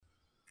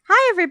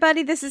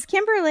everybody. This is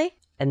Kimberly.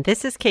 And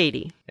this is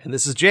Katie. And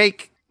this is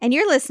Jake. And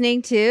you're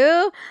listening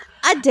to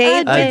A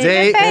Date, with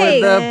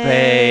the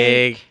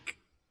Bake.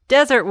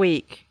 Desert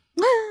Week.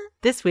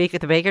 This week,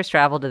 the bakers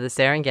travel to the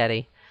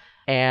Serengeti,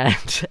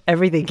 and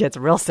everything gets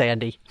real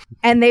sandy.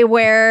 And they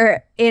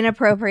wear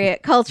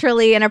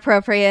culturally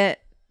inappropriate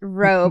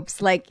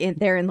robes like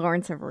they're in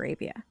Lawrence of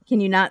Arabia.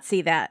 Can you not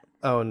see that?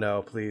 Oh,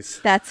 no,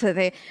 please. That's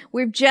what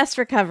we've just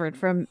recovered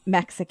from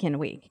Mexican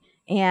Week.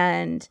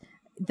 And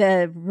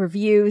the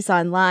reviews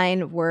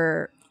online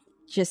were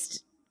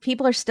just,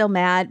 people are still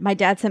mad. My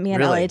dad sent me an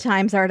LA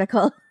Times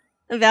article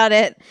about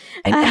it.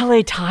 An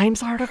LA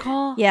Times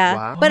article? Yeah.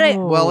 Wow.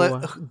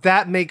 But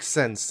that makes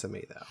sense to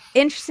me, though.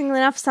 Interestingly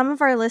enough, some of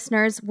our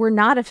listeners were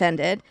not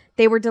offended.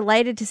 They were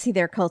delighted to see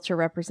their culture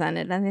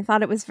represented, and they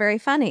thought it was very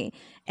funny.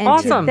 And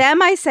awesome. To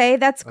them, I say,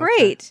 that's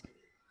great.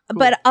 Cool.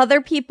 But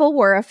other people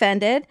were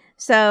offended,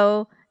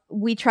 so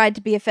we tried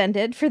to be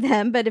offended for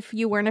them. But if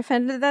you weren't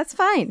offended, that's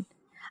fine.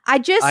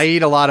 I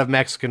eat a lot of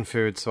Mexican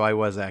food, so I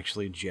was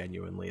actually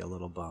genuinely a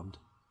little bummed.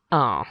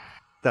 Oh.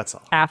 That's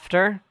all.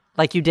 After?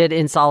 Like you did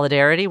in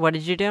solidarity? What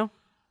did you do?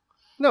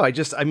 No,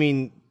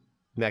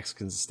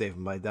 Mexicans stay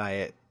from my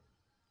diet.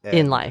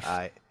 In life.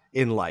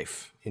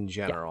 In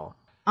general.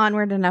 Yeah.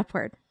 Onward and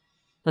upward.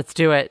 Let's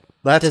do it.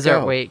 Let's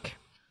Dessert go. Week.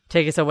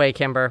 Take us away,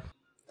 Kimber.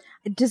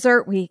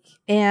 Dessert Week.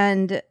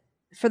 And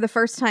for the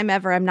first time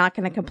ever, I'm not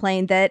going to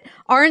complain that,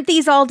 aren't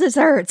these all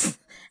desserts?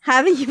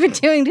 Haven't you been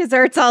doing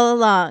desserts all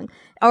along?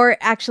 Or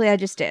actually, I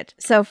just did.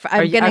 So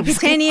I'm going to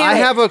continue. I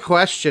have a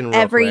question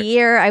Every quick.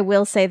 year, I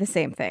will say the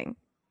same thing.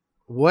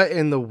 What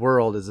in the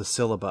world is a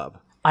syllabub?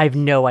 I have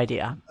no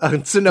idea.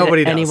 So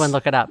nobody knows. Anyone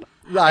look it up?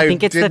 I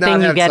think it's the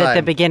thing you get at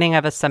the beginning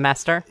of a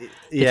semester.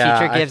 The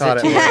teacher gives it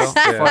to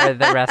you for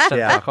the rest of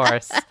the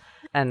course.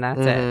 And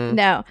that's it.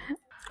 No.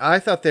 I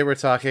thought they were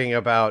talking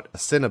about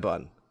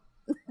Cinnabon.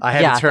 I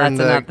had to turn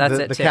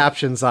the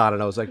captions on,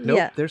 and I was like,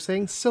 nope, they're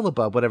saying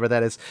syllabub, whatever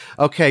that is.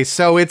 Okay,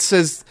 so it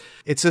says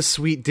it's a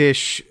sweet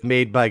dish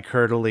made by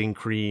curdling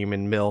cream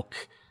and milk,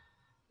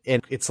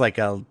 and it's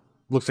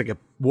looks like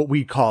what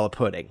we call a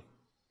pudding.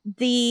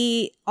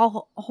 The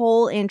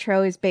whole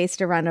intro is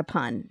based around a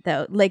pun,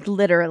 though. Like,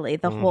 literally,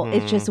 the whole,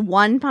 it's just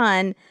one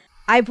pun.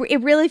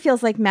 It really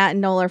feels like Matt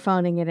and Noel are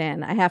phoning it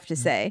in, I have to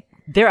say.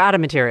 They're out of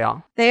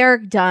material. They are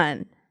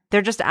done.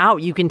 They're just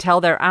out. You can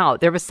tell they're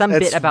out. There was some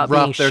bit about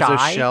being shy.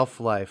 There's a shelf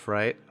life,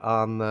 right,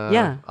 on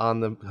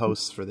the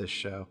hosts for this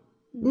show.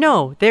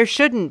 No, there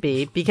shouldn't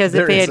be, because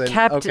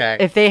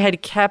if they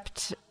had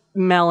kept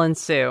Mel and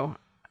Sue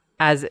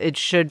as it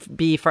should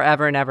be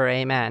forever and ever,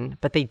 amen,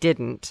 but they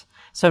didn't.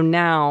 So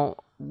now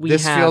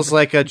this feels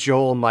like a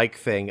Joel Mike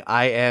thing.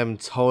 I am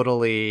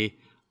totally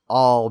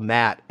all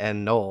Matt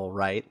and Noel,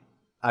 right?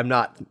 I'm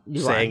not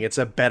saying it's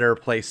a better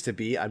place to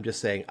be. I'm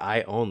just saying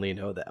I only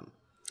know them.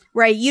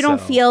 Right, you don't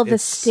feel the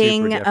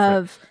sting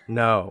of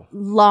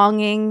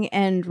longing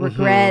and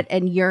regret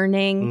and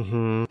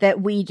yearning that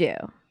we do.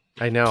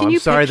 I know. I'm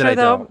sorry that I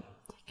don't.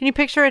 Can you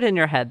picture it in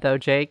your head, though,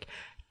 Jake?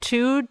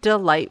 Two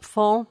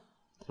delightful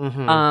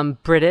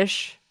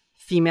British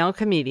female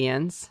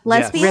comedians.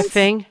 Lesbians?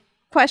 Riffing.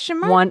 Question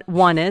mark?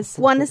 One is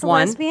a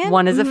lesbian.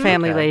 One is a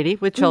family lady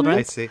with children.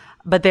 I see.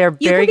 But they're very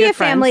good friends. You can be a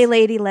family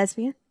lady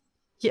lesbian.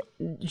 Yeah,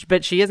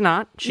 but she is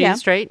not. She's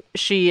straight.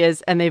 She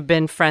is, and they've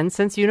been friends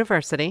since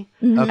university.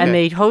 And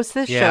they host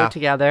this show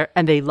together,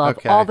 and they love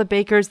all the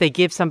bakers. They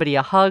give somebody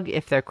a hug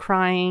if they're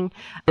crying.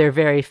 They're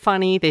very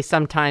funny. They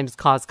sometimes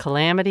cause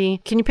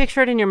calamity. Can you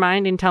picture it in your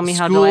mind and tell me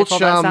how delightful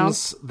that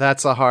sounds?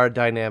 That's a hard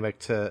dynamic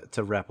to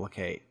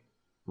replicate,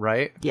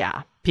 right?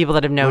 Yeah. People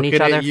that have known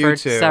each other for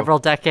several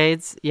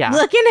decades. Yeah.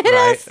 Looking at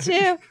us,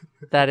 too.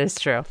 That is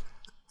true.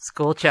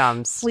 School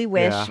chums. We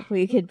wish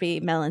we could be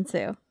Mel and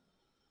Sue.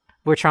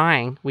 We're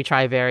trying. We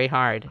try very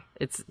hard.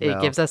 It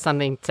gives us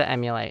something to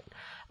emulate.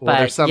 Well,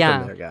 there's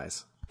something there,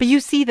 guys. But you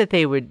see that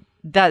they would...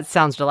 That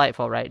sounds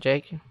delightful, right,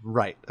 Jake?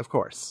 Right, of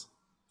course.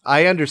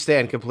 I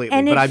understand completely,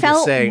 and but I'm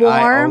just saying warm.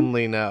 I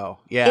only know.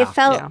 Yeah. It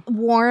felt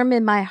warm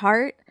in my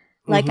heart,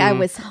 like I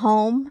was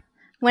home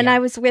when I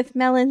was with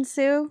Mel and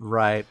Sue.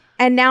 Right.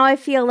 And now I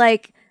feel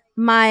like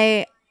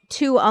my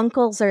two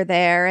uncles are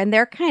there, and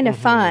they're kind of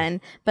fun,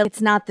 but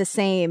it's not the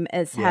same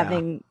as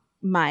having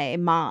my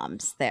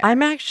mom's there.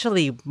 I'm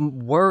actually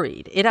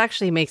worried. It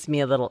actually makes me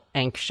a little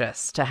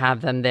anxious to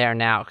have them there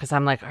now, because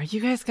I'm like, are you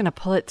guys going to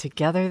pull it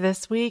together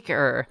this week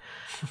or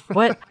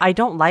what? I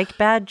don't like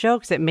bad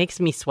jokes. It makes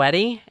me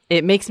sweaty.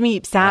 It makes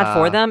me sad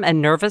for them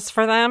and nervous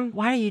for them.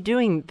 Why are you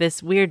doing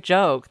this weird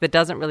joke that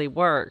doesn't really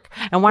work?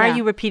 And why are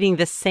you repeating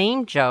the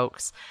same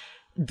jokes?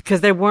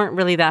 Because they weren't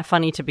really that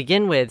funny to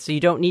begin with. So you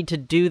don't need to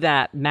do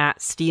that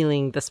Matt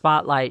stealing the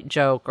spotlight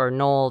joke or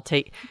Noel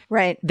take...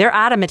 Right. They're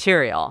out of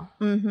material.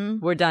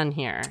 We're done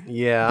here.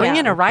 Yeah. Bring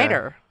in a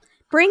writer.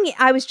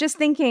 I was just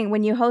thinking,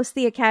 when you host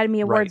the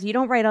Academy Awards, you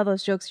don't write all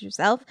those jokes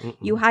yourself.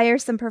 You hire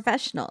some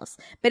professionals.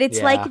 But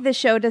it's like the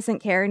show doesn't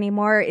care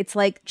anymore. It's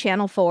like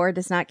Channel 4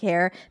 does not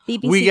care.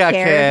 BBC We got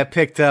cared.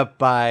 picked up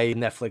by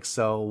Netflix,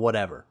 so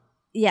whatever.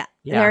 Yeah,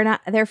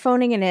 they're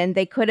phoning it in.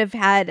 They could have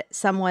had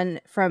someone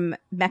from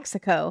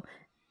Mexico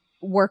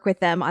work with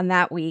them on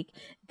that week.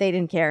 They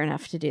didn't care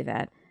enough to do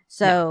that.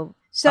 So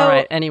all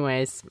right.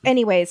 Anyways,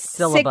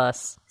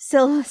 syllabus.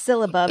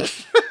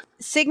 Syllabus.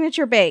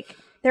 Signature bake.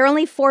 There are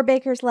only 4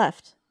 bakers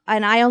left,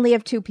 and I only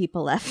have 2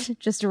 people left.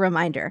 Just a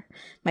reminder.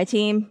 My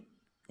team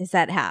is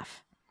at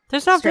half.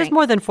 There's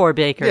more than 4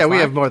 bakers. Yeah, we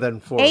have more than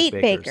 4 8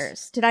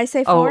 bakers. Did I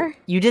say 4? Oh,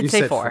 you did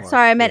say 4.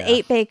 Sorry, I meant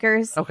 8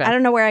 bakers. Okay. I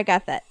don't know where I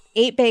got that.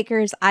 8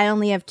 bakers. I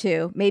only have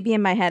 2. Maybe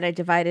in my head I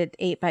divided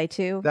 8 by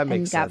 2 that makes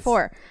and sense. got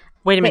 4.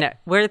 Wait a minute.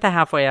 We're at the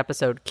halfway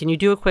episode. Can you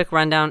do a quick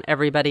rundown,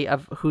 everybody,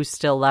 of who's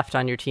still left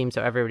on your team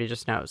so everybody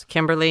just knows?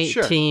 Kimberly,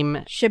 sure.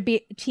 Team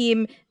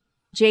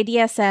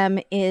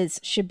JDSM is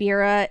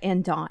Syabira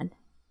and Dawn.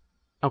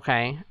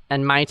 Okay.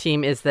 And my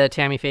team is the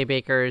Tammy Faye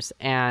Bakers,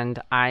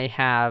 and I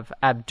have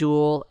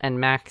Abdul and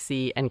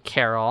Maxy and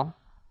Carol.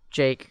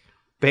 Jake.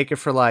 Baker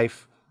for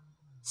life.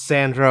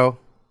 Sandro,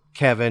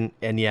 Kevin,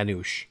 and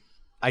Janusz.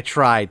 I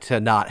tried to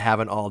not have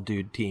an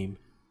all-dude team,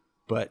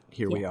 but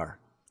here we are.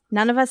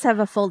 None of us have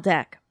a full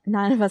deck.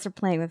 None of us are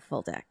playing with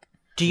full deck.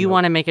 Do you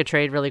want to make a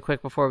trade really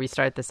quick before we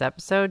start this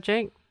episode,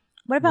 Jake?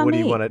 What about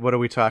me? What are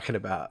we talking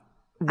about?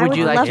 Would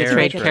you like to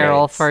trade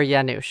Carol for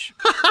Janusz?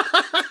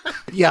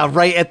 Yeah,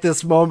 right at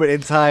this moment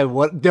in time,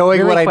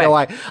 knowing what I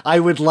know, I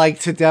would like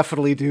to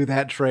definitely do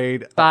that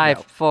trade.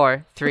 5,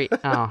 4, 3.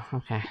 Oh,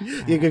 okay.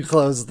 You can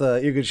shut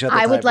the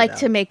timer I would like down.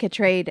 to make a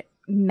trade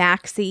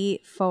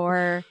Maxy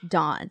for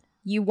Dawn.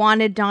 You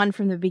wanted Dawn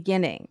from the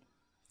beginning.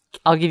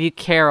 I'll give you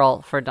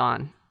Carol for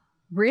Dawn.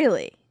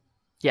 Really?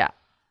 Yeah.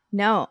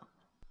 No.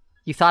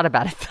 You thought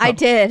about it, though. I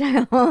did.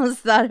 I almost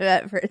thought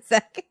about it for a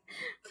second,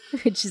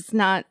 which is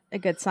not a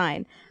good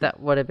sign. That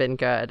would have been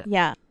good.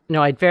 Yeah.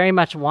 No, I very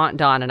much want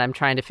Dawn, and I'm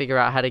trying to figure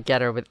out how to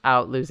get her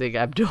without losing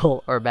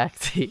Abdul or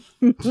Maxy.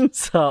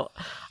 So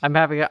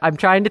I'm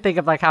trying to think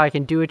of like how I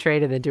can do a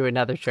trade and then do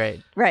another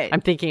trade. Right. I'm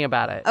thinking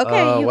about it.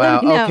 Okay. Oh, you wow.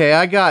 let me know. Okay,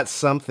 I got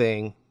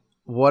something.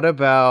 What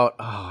about...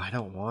 Oh, I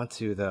don't want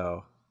to,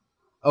 though.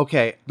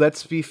 Okay,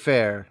 let's be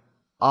fair.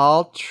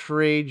 I'll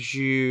trade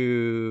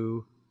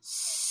you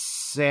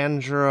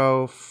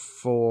Sandro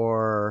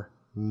for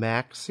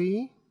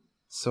Maxy,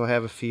 so I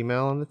have a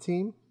female on the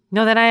team.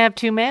 No, then I have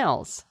 2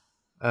 males.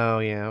 Oh,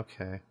 yeah,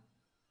 okay.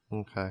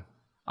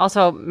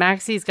 Also,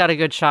 Maxy's got a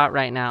good shot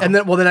right now. And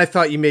then I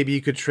thought maybe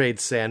you could trade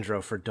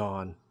Sandro for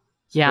Dawn.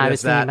 Yeah, I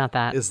was thinking about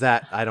that. Is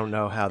that, I don't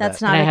know how That's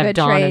that... not and a I have good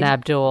Dawn trade. and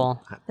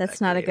Abdul.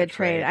 That's not a good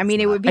trade. I It's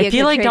mean, it not. would be a good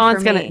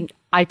trade for me.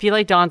 I feel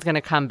like Dawn's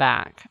gonna come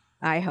back.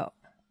 I hope.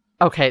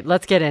 Okay,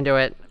 let's get into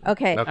it.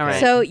 Okay. Okay. All right.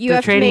 So you the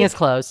have trading to is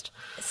closed.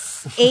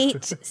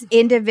 8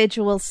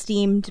 individual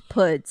steamed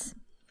puds.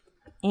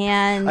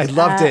 And I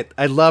loved it.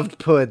 I loved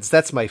puds.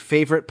 That's my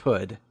favorite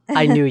pud.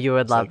 I knew you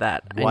would love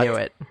that. What? I knew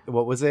it.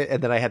 What was it?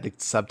 And then I had the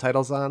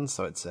subtitles on,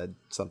 so it said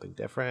something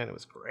different. It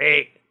was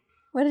great.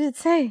 What did it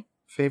say?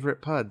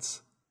 Favorite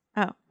puds.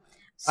 Oh.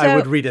 So I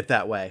would read it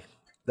that way.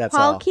 That's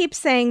Paul all. keeps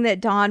saying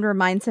that Dawn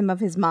reminds him of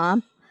his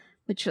mom,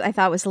 which I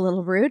thought was a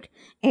little rude.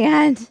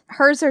 And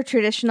hers are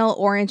traditional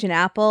orange and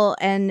apple,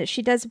 and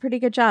she does a pretty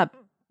good job.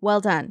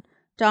 Well done.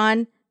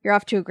 Dawn, you're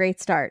off to a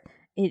great start.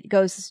 It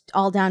goes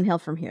all downhill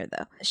from here,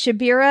 though.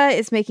 Syabira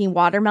is making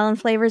watermelon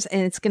flavors,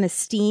 and it's going to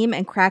steam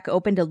and crack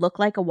open to look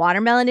like a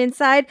watermelon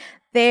inside.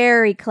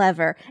 Very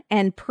clever.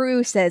 And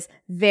Prue says,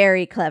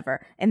 very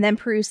clever. And then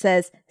Prue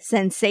says,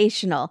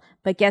 sensational.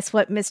 But guess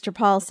what Mr.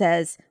 Paul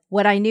says?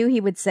 What I knew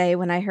he would say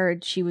when I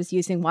heard she was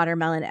using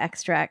watermelon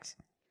extract.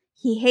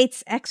 He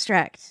hates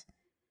extract.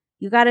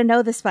 You got to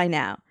know this by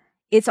now.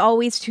 It's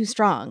always too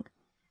strong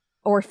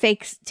or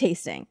fake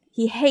tasting.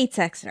 He hates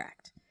extract.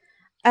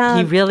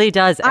 He really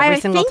does every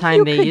single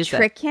time they use it. I think you could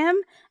trick him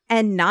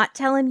and not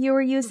tell him you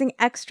were using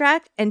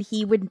extract, and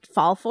he would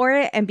fall for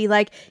it and be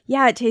like,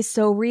 yeah, it tastes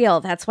so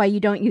real. That's why you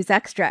don't use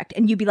extract.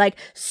 And you'd be like,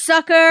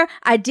 sucker,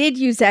 I did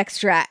use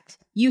extract.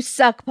 You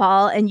suck,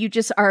 Paul, and you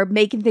just are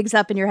making things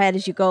up in your head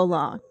as you go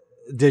along.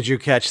 Did you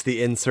catch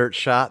the insert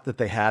shot that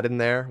they had in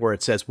there where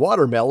it says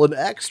watermelon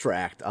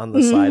extract on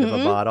the side of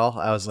a bottle?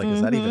 I was like,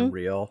 is that even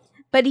real?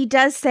 But he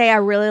does say, I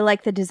really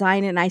like the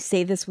design, and I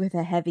say this with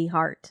a heavy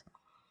heart,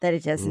 that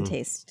it doesn't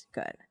taste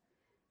good.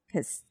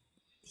 Because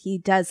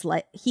he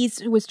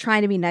was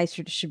trying to be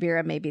nicer to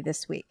Syabira maybe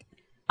this week.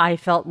 I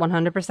felt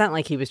 100%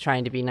 like he was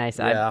trying to be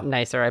nicer.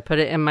 I put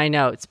it in my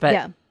notes, but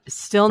Yeah.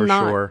 still For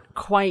not sure.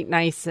 quite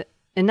nice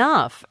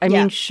enough. I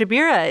mean,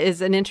 Syabira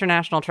is an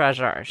international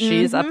treasure.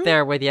 She's up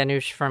there with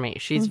Janusz for me.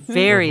 She's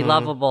very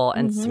lovable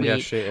and sweet Yeah,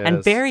 she and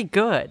is. very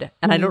good.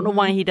 And I don't know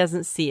why he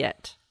doesn't see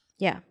it.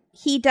 Yeah.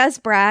 He does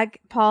brag,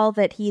 Paul,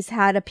 that he's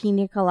had a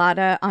pina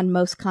colada on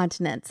most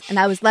continents. And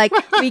I was like,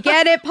 we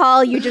get it,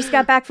 Paul. You just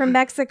got back from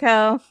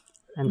Mexico.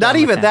 Not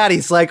even that.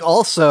 He's like,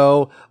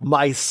 also,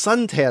 my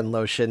suntan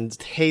lotion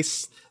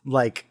tastes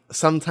like,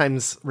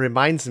 sometimes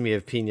reminds me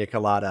of pina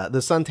colada. The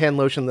suntan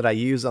lotion that I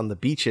use on the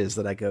beaches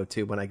that I go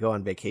to when I go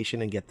on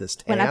vacation and get this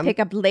tan. When I pick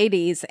up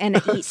ladies and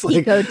eat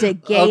pico de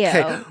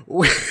gallo.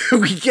 Okay,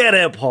 we get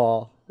it,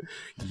 Paul.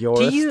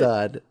 You're a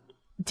stud.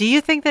 Do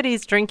you think that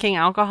he's drinking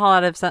alcohol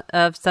out of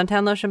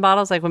suntan lotion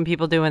bottles, like when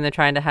people do when they're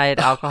trying to hide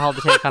alcohol to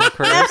take on a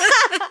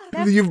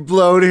cruise? You've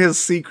blown his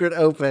secret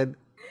open.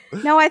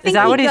 No, I think Is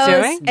that what he's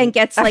doing? And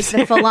gets like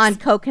the full-on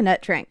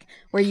coconut drink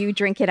where you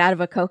drink it out of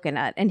a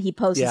coconut, and he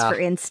poses for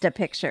Insta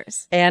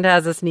pictures. And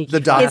has a sneaky. The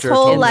doctor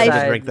told him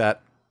to drink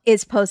that.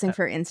 Is posing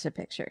for Insta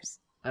pictures.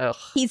 Ugh.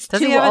 He's Does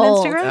too he have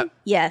old. an Instagram?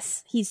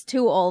 Yes, he's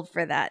too old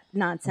for that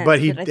nonsense.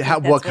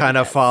 But what kind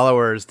of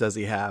followers does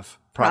he have?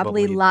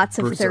 Probably lots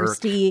of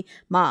thirsty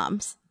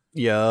moms.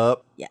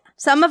 Yup. Yeah.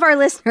 Some of our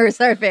listeners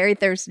are very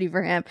thirsty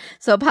for him,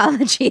 so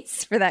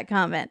apologies for that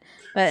comment.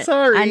 But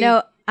sorry.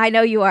 I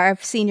know you are.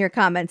 I've seen your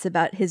comments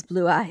about his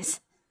blue eyes.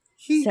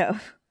 So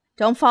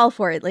don't fall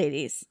for it,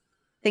 ladies.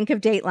 Think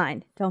of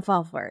Dateline. Don't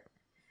fall for it.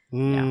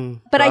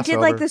 But I did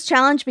like this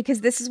challenge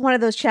because this is one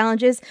of those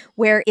challenges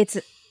where it's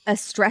a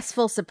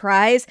stressful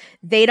surprise.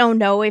 They don't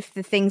know if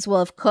the things will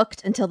have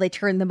cooked until they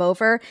turn them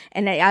over.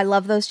 And I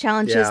love those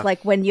challenges,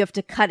 like when you have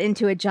to cut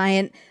into a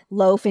giant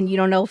loaf and you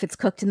don't know if it's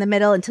cooked in the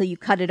middle until you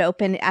cut it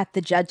open at the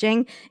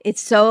judging.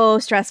 It's so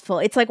stressful.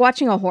 It's like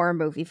watching a horror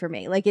movie for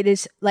me. Like it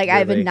is like I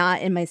have a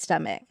knot in my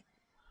stomach,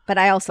 but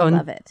I also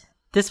love it.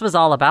 This was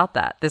all about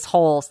that. This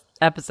whole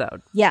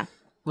episode. Yeah.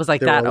 Was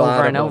like that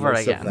over and over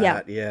again.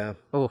 Yeah.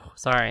 Oh,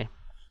 sorry.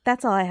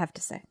 That's all I have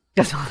to say.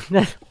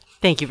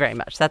 Thank you very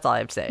much. That's all I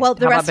have to say. Well,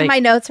 the rest of my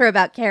notes are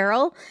about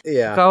Carol.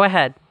 Yeah. Go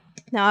ahead.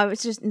 No, I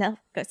was just, no,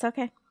 it's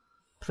okay.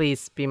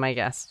 Please be my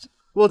guest.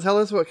 Well, tell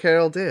us what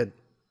Carol did.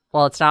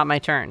 Well, it's not my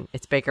turn.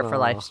 It's Baker for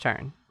Life's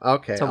turn.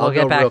 Okay. So we'll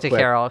get back to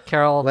Carol.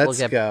 Carol Let's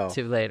we'll get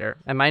to later.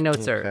 And my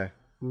notes are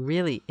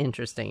really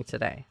interesting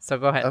today. So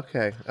go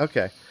ahead.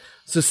 Okay.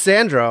 So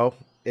Sandro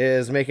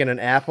is making an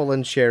apple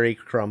and cherry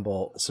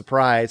crumble.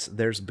 Surprise,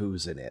 there's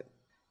booze in it.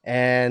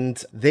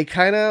 And they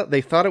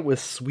thought it was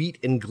sweet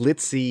and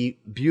glitzy,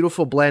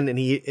 beautiful blend, and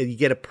you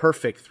get a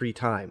perfect 3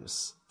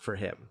 times for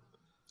him.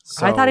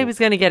 So, I thought he was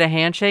going to get a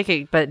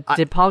handshake, but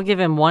did Paul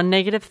give him one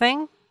negative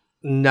thing?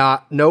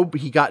 No,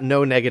 he got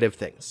no negative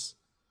things.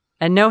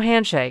 And no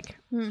handshake.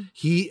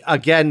 He,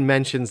 again,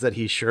 mentions that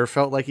he sure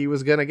felt like he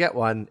was going to get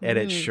one, and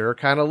it sure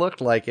kind of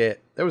looked like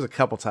it. There was a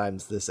couple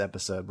times this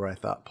episode where I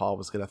thought Paul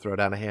was going to throw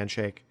down a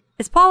handshake.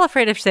 Is Paul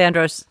afraid of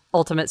Sandro's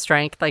ultimate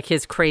strength, like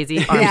his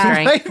crazy arm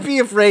strength? Might be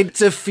afraid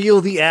to feel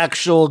the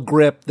actual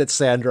grip that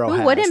Sandro has.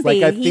 Who wouldn't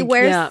be? He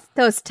wears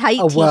those tight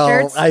t-shirts.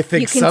 Well, I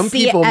think some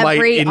people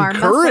might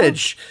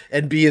encourage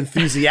and be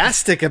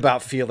enthusiastic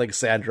about feeling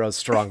Sandro's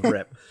strong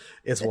grip,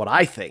 is what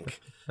I think.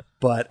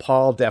 But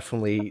Paul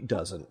definitely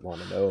doesn't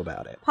want to know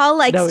about it. Paul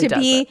likes to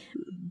be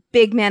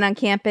big man on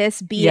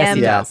campus,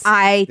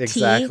 BMIT,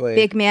 exactly.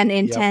 big man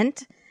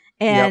intent,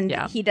 and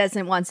he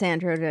doesn't want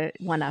Sandro to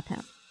one-up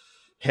him.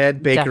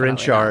 Head baker definitely in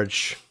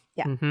charge.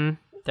 Yeah. Mm-hmm.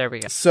 There we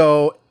go.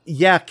 So,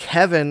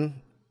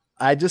 Kevin,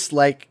 I just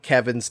like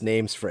Kevin's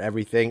names for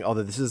everything,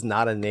 although this is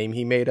not a name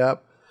he made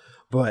up.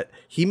 But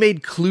he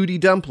made Clutie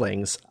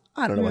dumplings.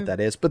 I don't know what that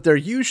is, but they're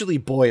usually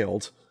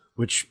boiled,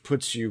 which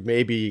puts you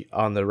maybe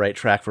on the right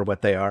track for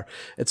what they are.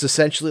 It's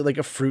essentially like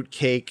a fruit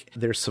cake.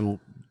 There's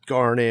some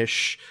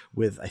garnish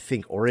with, I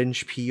think,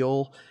 orange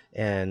peel,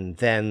 and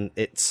then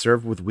it's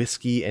served with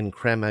whiskey and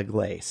creme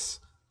glace.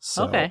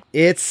 So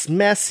it's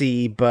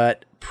messy,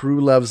 but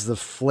Prue loves the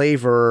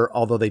flavor,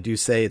 although they do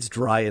say it's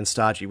dry and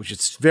stodgy, which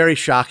is very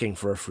shocking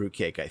for a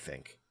fruitcake, I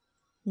think.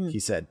 He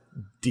said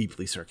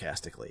deeply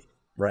sarcastically,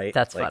 right?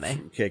 That's funny.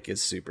 Fruitcake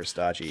is super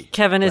stodgy.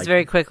 Kevin is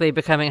very quickly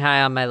becoming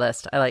high on my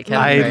list. I like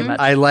Kevin very much.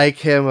 I like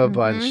him a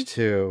bunch,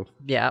 too.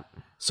 Yeah.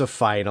 So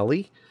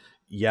finally,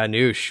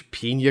 Janusz,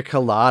 pina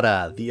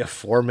colada, the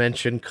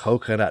aforementioned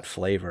coconut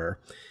flavor.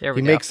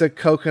 He makes a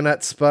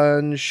coconut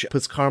sponge,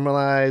 puts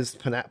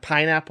caramelized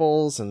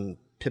pineapples and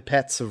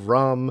pipettes of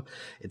rum.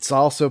 It's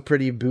also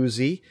pretty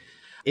boozy.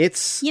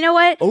 It's You know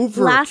what? overkill.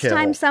 Last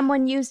time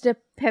someone used a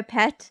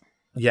pipette,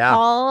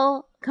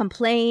 Paul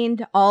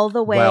complained all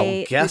the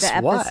way through the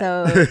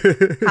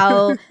episode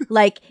how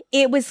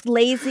it was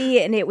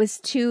lazy and it was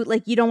too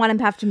you don't want him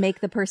to have to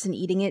make the person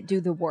eating it do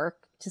the work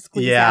to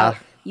squeeze out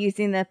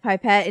using the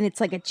pipette, and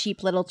it's like a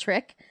cheap little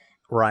trick.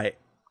 Right.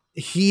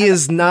 He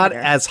is not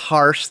as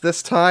harsh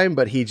this time,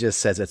 but he just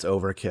says it's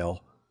overkill.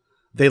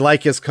 They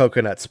like his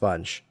coconut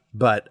sponge.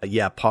 But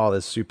Paul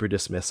is super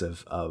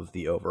dismissive of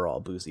the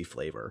overall boozy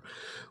flavor,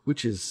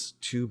 which is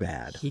too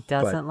bad. He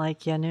doesn't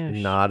like Janusz.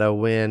 Not a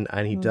win.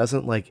 And he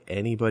doesn't like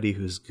anybody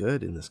who's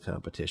good in this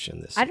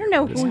competition this year. I don't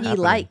know who he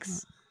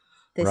likes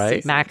this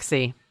season.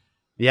 Maxy.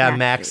 Yeah,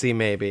 Maxy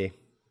maybe.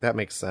 That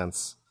makes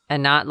sense.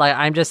 And not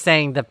I'm just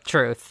saying the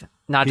truth.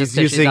 Not just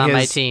because she's on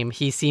my team.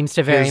 He seems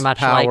to very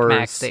much like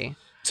Maxy.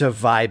 To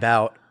vibe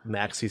out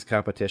Maxy's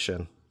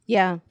competition.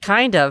 Yeah.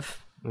 Kind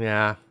of.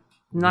 Yeah.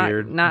 Not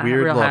weird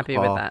real look, happy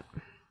Paul. with that.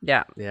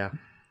 Yeah. Yeah.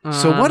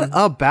 So what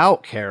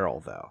about Carol,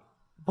 though?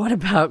 What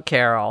about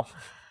Carol?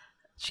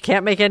 She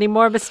can't make any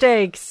more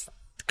mistakes,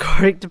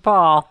 according to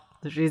Paul.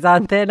 She's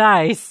on thin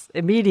ice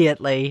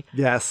immediately.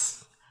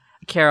 Yes.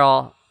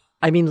 Carol,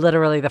 I mean,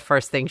 literally the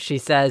first thing she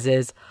says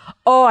is,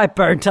 "Oh, I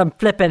burnt on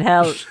flippin'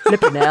 hell.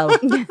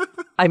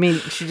 I mean,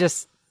 she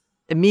just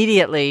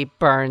immediately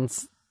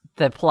burns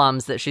the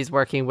plums that she's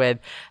working with.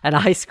 And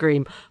I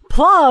scream,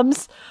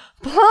 "Plums?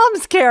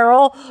 Plums,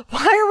 Carol.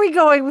 Why are we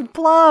going with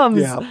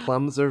plums? Yeah,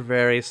 plums are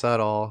very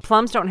subtle.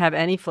 Plums don't have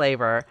any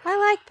flavor. I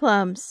like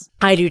plums.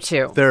 I do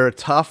too. They're a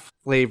tough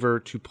flavor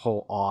to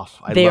pull off.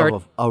 I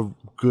love a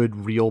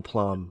good real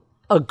plum.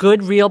 A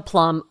good real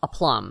plum, a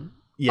plum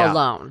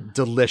alone.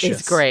 Delicious.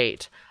 It's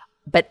great.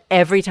 But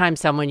every time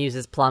someone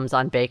uses plums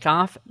on Bake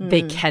Off,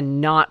 they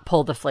cannot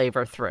pull the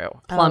flavor through.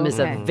 Plum is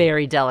a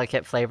very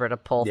delicate flavor to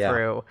pull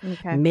through.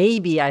 Okay.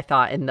 Maybe I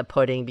thought in the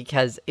pudding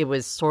because it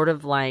was sort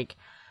of like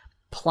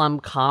plum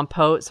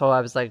compote. So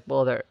I was like,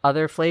 well, there are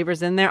other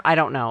flavors in there. I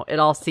don't know. It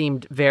all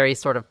seemed very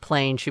sort of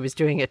plain. She was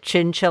doing a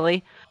chin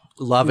chili.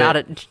 Love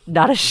it.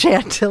 Not a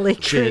chantilly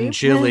cream. Chin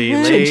chili.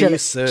 Chin chili.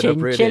 Chin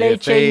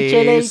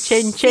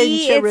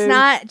chili. It's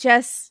not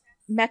just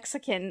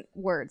Mexican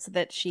words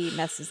that she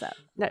messes up.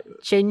 No,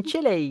 chin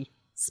chili.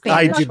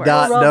 I did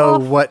not know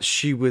what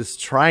she was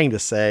trying to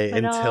say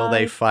until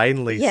they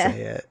finally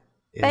say it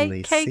in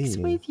the cakes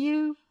scene. With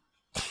you.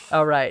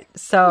 All right.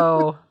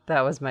 So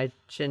that was my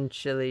chin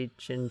chili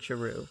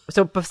chincharu.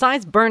 So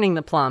besides burning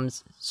the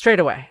plums,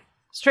 straight away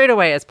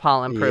as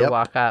Paul and Prue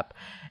walk up,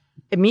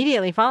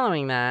 immediately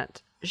following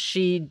that,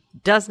 she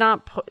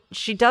doesn't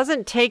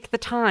take the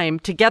time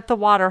to get the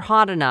water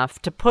hot enough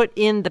to put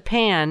in the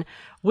pan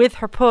with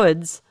her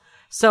puds.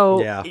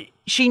 So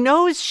she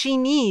knows she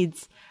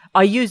needs,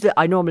 I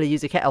normally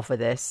use a kettle for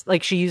this.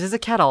 Like she uses a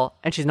kettle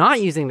and she's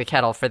not using the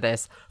kettle for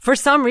this. For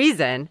some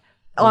reason,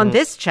 on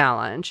this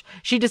challenge,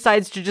 she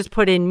decides to just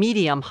put in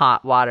medium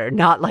hot water,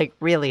 not like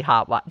really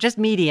hot water, just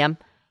medium,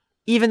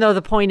 even though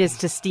the point is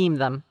to steam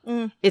them.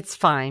 It's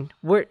fine.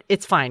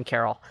 It's fine,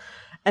 Carol.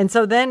 And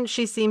so then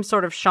she seems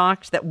sort of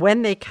shocked that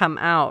when they come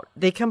out,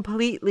 they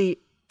completely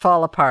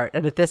fall apart.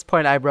 And at this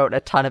point, I wrote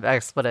a ton of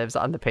expletives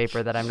on the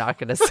paper that I'm not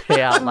going to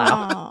say out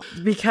loud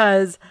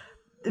because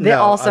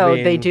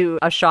they do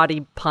a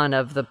shoddy pun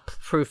of the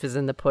proof is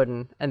in the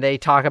pudding. And they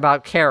talk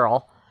about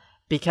Carol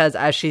because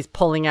as she's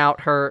pulling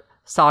out her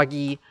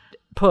soggy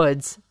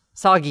puds.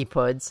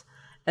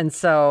 And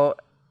so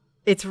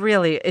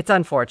it's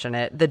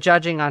unfortunate. The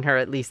judging on her,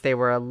 at least they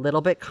were a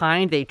little bit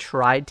kind. They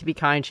tried to be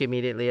kind. She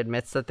immediately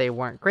admits that they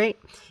weren't great,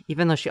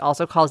 even though she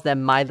also calls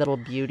them my little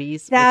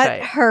beauties.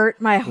 That hurt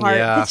my heart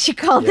that she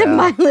called them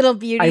my little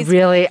beauties.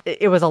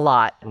 It was a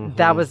lot.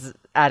 That was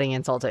adding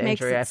insult to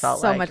injury, I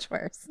felt like. So much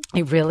worse.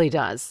 It really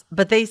does.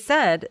 But they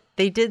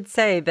did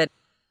say that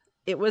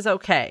it was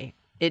okay.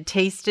 It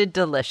tasted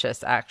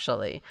delicious,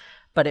 actually.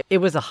 But it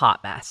was a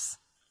hot mess.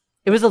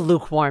 It was a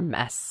lukewarm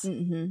mess.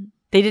 Mm-hmm.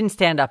 They didn't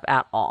stand up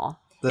at all.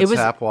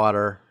 Tap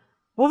water.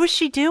 What was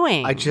she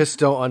doing? I just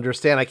don't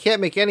understand. I can't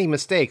make any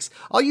mistakes.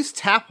 I'll use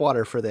tap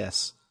water for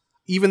this.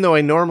 Even though I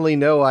normally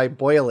know I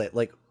boil it.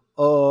 Like,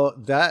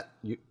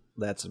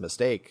 that's a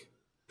mistake.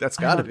 That's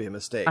got to be a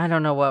mistake. I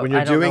don't know what... When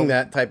you're doing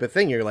that type of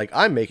thing, you're like,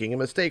 I'm making a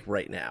mistake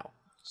right now.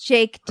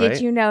 Jake, did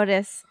you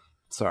notice?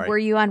 Sorry. Were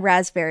you on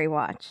Raspberry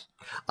Watch?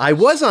 I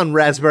was on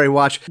Raspberry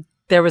Watch.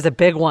 There was a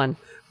big one.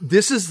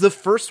 This is the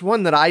first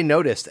one that I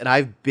noticed, and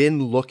I've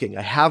been looking.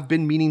 I have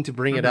been meaning to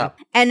bring it up.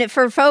 And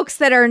for folks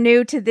that are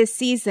new to this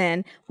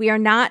season, we are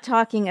not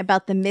talking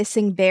about the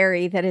missing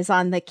berry that is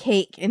on the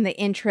cake in the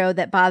intro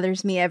that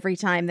bothers me every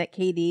time that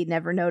Katie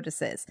never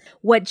notices.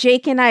 What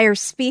Jake and I are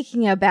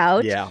speaking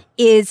about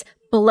is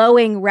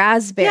Blowing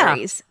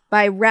Raspberries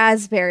by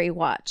Raspberry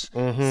Watch.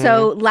 Mm-hmm.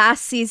 So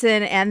last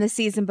season and the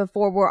season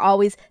before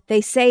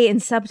they say in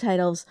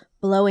subtitles,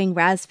 blowing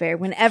raspberry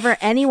whenever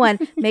anyone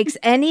makes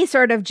any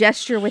sort of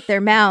gesture with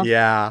their mouth.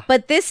 Yeah.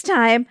 But this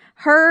time,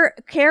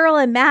 Carol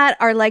and Matt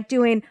are like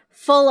doing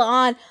full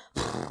on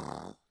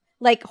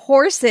like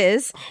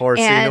horses.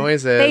 Horsey and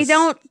noises. They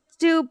don't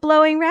do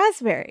blowing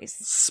raspberries.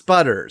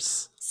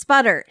 Sputters.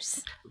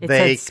 It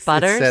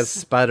says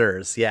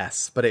sputters,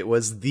 yes. But it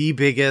was the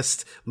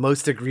biggest,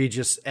 most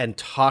egregious, and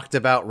talked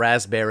about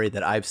raspberry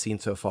that I've seen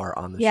so far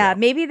on the show. Yeah,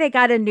 maybe they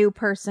got a new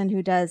person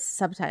who does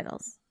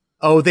subtitles.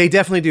 Oh, they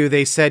definitely do.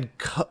 They said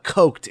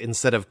coked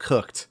instead of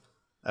cooked.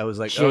 I was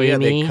like, Jamie? oh yeah,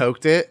 they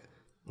coked it?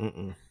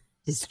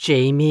 Is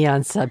Jamie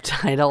on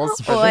subtitles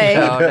for Boy.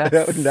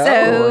 the show? No.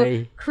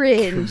 So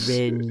cringe.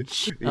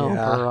 Oh,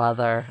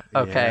 brother.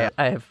 Okay,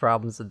 I have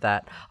problems with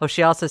that. Oh,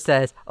 she also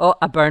says,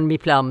 I burned me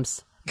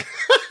plums.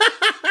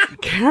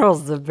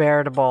 Carol's a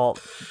veritable,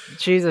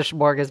 she's a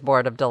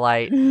smorgasbord of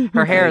delight.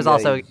 Her hair is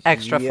also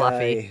extra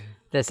fluffy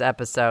this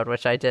episode,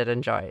 which I did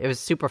enjoy. It was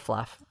super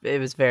fluff. It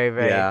was very,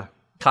 very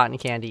cotton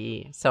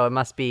candy-y. So it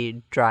must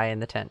be dry in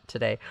the tent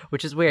today,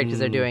 which is weird because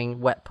they're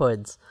doing wet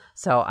puds.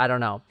 So I don't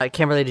know.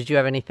 Kimberly, did you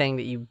have anything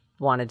that you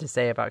wanted to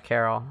say about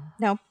Carol?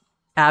 No.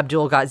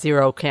 Abdul got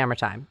 0 camera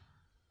time.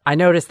 I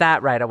noticed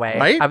that right away.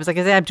 Right? I was like,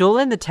 is Abdul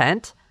in the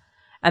tent?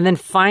 And then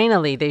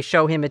finally they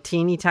show him a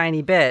teeny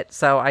tiny bit.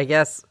 So I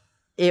guess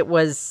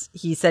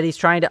he said he's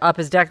trying to up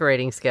his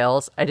decorating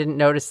skills. I didn't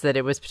notice that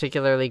it was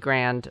particularly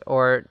grand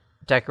or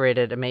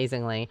decorated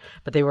amazingly,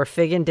 but they were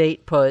fig and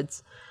date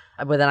puds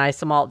with an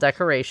isomalt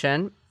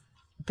decoration.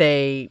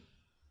 They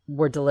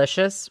were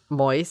delicious,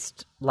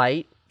 moist,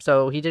 light.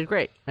 So he did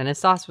great. And his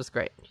sauce was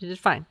great. He did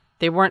fine.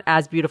 They weren't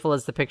as beautiful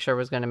as the picture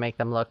was going to make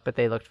them look, but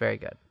they looked very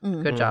good.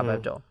 Mm-hmm. Good job,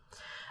 Abdul.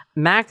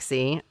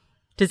 Maxy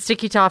Did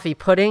sticky toffee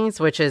puddings,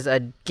 which is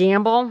a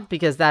gamble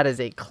because that is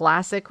a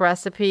classic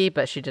recipe,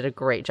 but she did a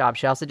great job.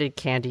 She also did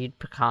candied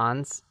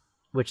pecans,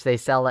 which they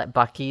sell at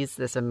Buc-ee's,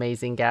 this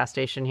amazing gas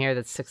station here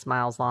that's 6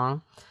 miles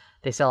long.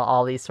 They sell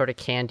all these sort of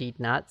candied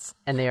nuts,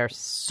 and they are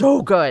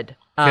so good.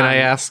 Can I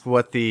ask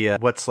what the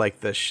what's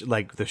like the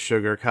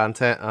sugar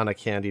content on a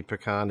candied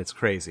pecan? It's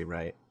crazy,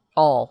 right?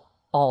 All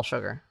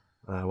sugar.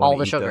 All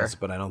the sugar, those,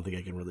 but I don't think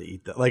I can really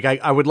eat that. Like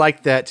I would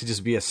like that to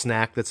just be a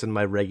snack that's in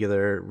my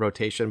regular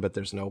rotation, but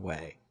there's no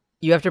way.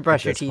 You have to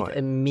brush your teeth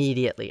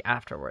immediately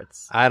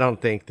afterwards. I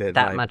don't think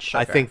that much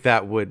sugar. I think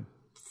that would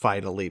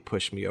finally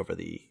push me over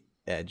the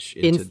edge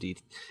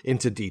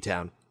into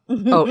D-town.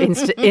 Oh,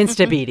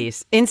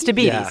 Instabeaties.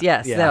 Instabeaties,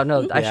 yes. Yeah.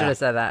 No, I should have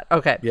said that.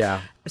 Okay.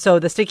 Yeah. So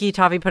the sticky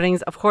toffee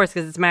puddings, of course,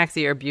 because it's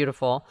Maxy, are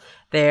beautiful.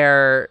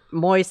 They're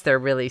moist. They're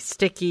really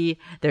sticky.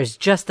 There's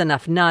just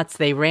enough nuts.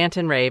 They rant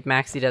and rave.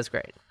 Maxy does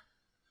great.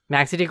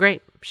 Maxy did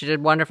great. She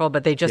did wonderful,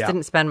 but they just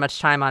didn't spend much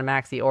time on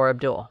Maxy or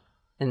Abdul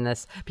in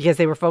this because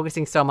they were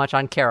focusing so much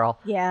on Carol.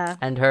 Yeah.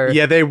 And her.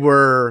 Yeah, they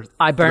were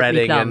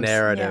threading a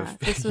narrative.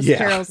 Yeah. This was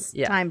Carol's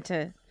time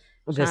to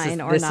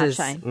shine or not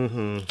shine.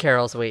 Mm-hmm.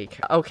 Carol's week.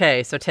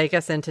 Okay, so take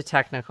us into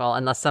technical,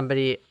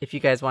 if you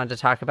guys wanted to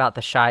talk about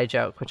the shy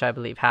joke, which I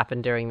believe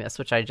happened during this,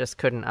 which I just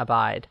couldn't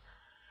abide.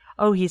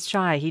 Oh, he's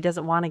shy. He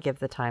doesn't want to give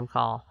the time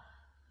call.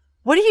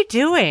 What are you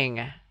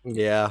doing?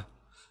 Yeah.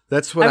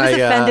 That's what I was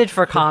offended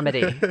for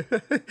comedy.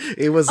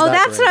 It was. Oh,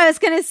 that's what I was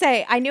going to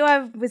say. I knew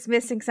I was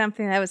missing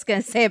something that I was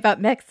going to say about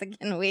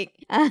Mexican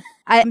Week.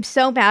 I'm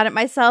so mad at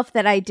myself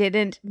that I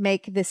didn't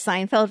make this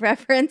Seinfeld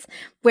reference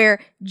where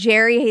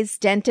Jerry, his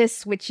dentist,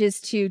 switches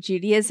to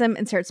Judaism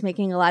and starts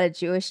making a lot of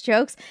Jewish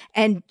jokes.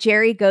 And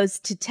Jerry goes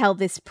to tell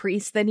this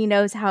priest that he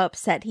knows how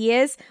upset he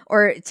is,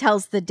 or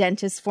tells the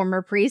dentist's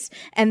former priest.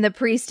 And the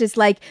priest is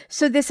like,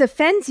 so this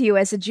offends you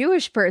as a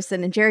Jewish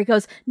person? And Jerry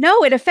goes,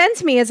 no, it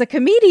offends me as a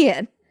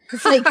comedian.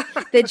 It's like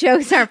the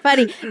jokes aren't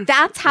funny.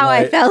 That's how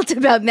I felt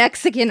about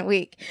Mexican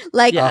Week.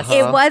 Like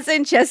it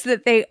wasn't just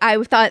that I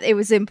thought it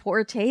was in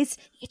poor taste.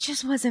 It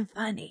just wasn't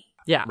funny.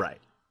 Yeah. Right.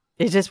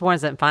 It just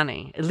wasn't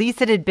funny. At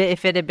least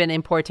if it had been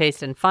in poor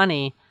taste and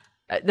funny,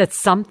 that's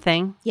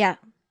something. Yeah.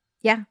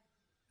 Yeah.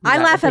 I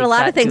laugh at a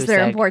lot of things that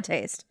are in poor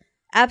taste.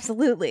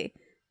 Absolutely.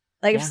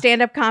 Like if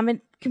stand-up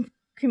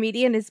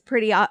comedian is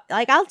pretty,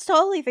 like I'll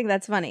totally think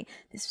that's funny.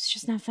 This was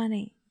just not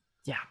funny.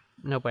 Yeah.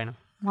 No bueno.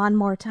 One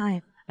more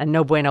time. And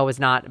no bueno was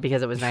not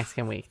because it was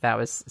Mexican Week. That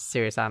was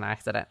serious on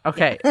accident.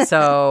 Okay,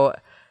 so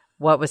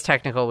what was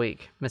Technical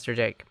Week, Mr.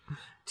 Jake?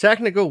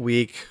 Technical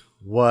Week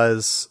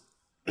was,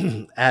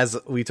 as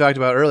we talked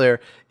about earlier,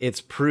 it's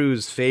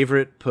Prue's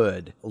favorite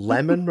pud,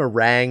 lemon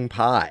meringue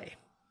pie.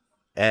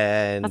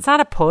 And that's not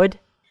a pud.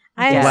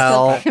 I'm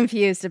still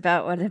confused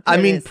about what a pud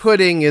is.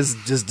 Pudding is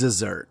just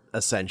dessert,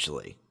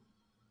 essentially.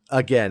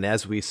 Again,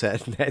 as we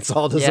said, it's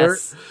all dessert,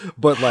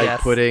 but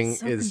pudding is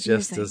confusing.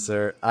 Just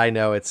dessert. I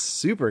know, it's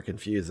super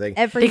confusing.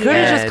 They could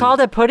have just called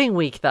it Pudding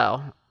Week,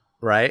 though.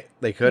 Right?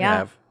 They could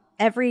have.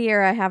 Every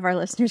year I have our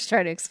listeners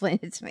try to explain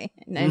it to me,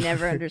 and I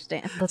never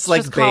understand. Let's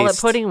just call it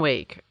Pudding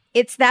Week.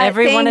 It's that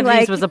Every thing, one of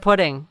these was a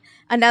pudding.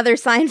 Another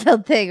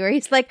Seinfeld thing where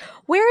he's like,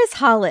 where is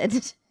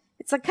Holland?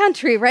 It's a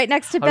country right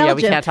next to Belgium. Yeah,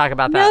 we can't talk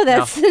about that. No,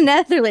 that's the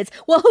Netherlands.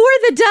 Well, who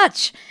are the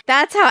Dutch?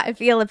 That's how I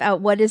feel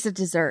about what is a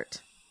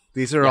dessert.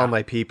 These are all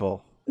my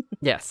people.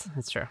 Yes,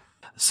 that's true.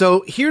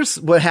 So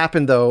here's what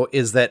happened, though,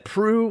 is that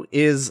Prue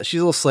she's a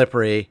little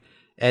slippery,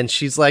 and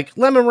she's like,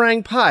 lemon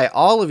meringue pie.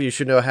 All of you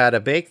should know how to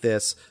bake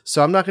this,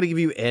 so I'm not going to give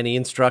you any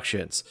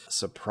instructions.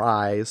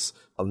 Surprise.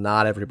 Well,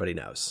 not everybody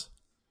knows.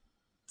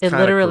 It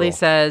literally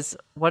says,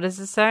 what does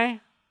it say?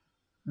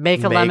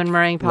 Make a lemon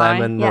meringue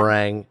pie?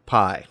 Meringue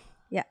pie.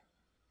 Yeah.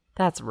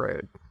 That's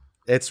rude.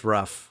 It's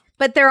rough.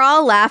 But they're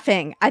all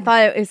laughing. I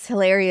thought it was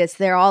hilarious.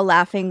 They're all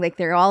laughing like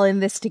they're all in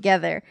this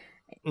together.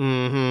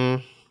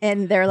 Mm-hmm.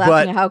 And they're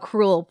laughing at how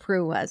cruel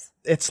Prue was.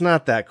 It's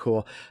not that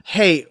cool.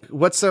 Hey,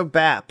 what's a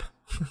bap?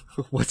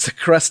 What's a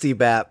Krusty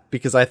Bap?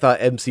 Because I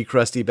thought MC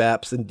Krusty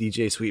Baps and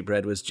DJ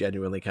Sweetbread was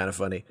genuinely kind of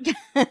funny.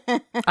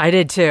 I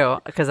did too,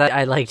 because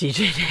I like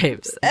DJ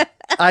Daves.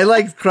 I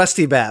like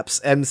Krusty Baps.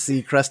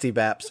 MC Krusty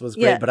Baps was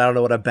great, but I don't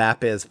know what a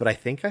bap is. But I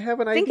think I have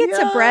an idea. I think it's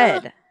a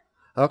bread.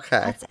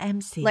 Okay. What's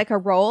MC? Like a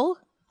roll?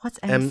 What's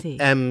MC?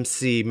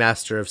 MC,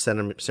 Master of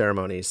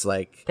Ceremonies.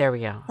 Like there we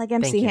go. Like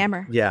MC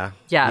Hammer. Yeah.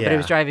 But it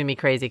was driving me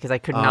crazy because I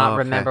could not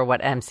remember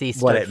what MC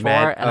stood for.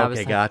 Meant. And I was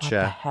like, gotcha.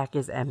 What the heck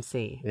is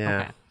MC? Yeah.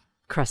 Okay.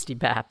 Krusty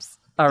Baps.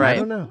 All right. I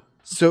don't know.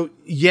 So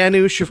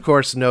Janusz, of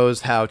course,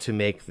 knows how to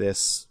make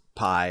this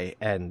pie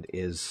and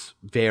is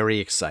very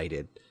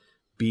excited,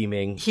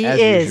 beaming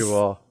as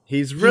usual.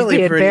 He's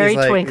really pretty. Very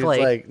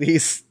twinkly.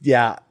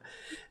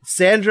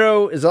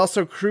 Sandro is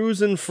also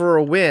cruising for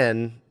a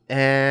win.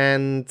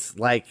 And,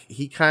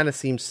 he kind of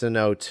seems to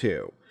know,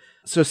 too.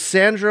 So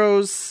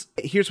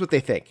here's what they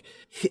think.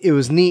 It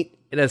was neat.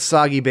 It had a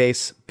soggy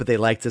base, but they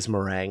liked his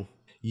meringue.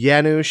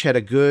 Janusz had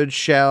a good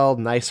shell,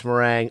 nice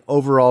meringue,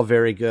 overall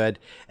very good.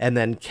 And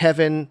then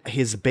Kevin,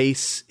 his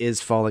base is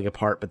falling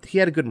apart, but he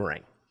had a good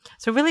meringue.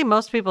 So really,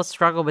 most people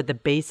struggle with the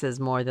bases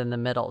more than the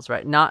middles,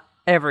 right? Not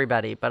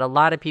everybody, but a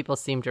lot of people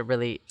seem to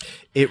really.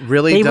 It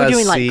really they does. They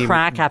were doing like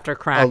crack after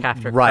crack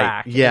after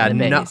crack. Yeah, in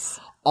the base.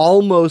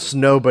 Almost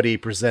nobody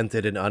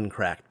presented an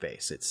uncracked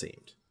base, it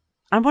seemed.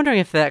 I'm wondering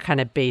if that kind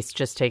of base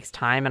just takes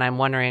time, and I'm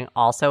wondering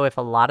also if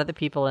a lot of the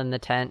people in the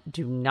tent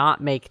do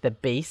not make the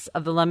base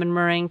of the lemon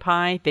meringue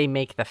pie. They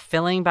make the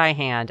filling by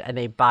hand, and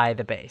they buy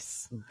the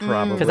base.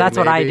 Probably. Because that's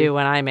what I do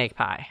when I make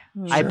pie.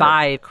 Sure. I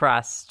buy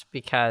crust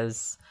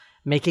because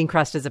making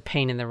crust is a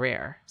pain in the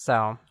rear.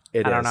 So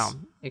I don't know.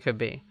 It could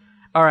be.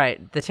 All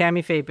right, the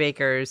Tammy Faye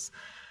Bakers.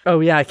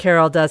 Oh, yeah,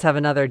 Carol does have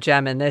another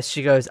gem in this.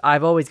 She goes,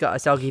 I've always got a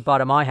soggy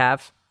bottom, I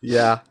have.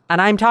 Yeah.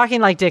 And I'm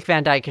talking like Dick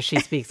Van Dyke because she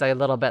speaks a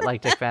little bit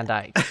like Dick Van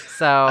Dyke.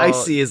 So I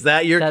see. Is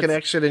that your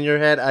connection in your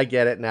head? I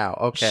get it now.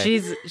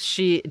 Okay.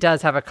 She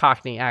does have a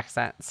Cockney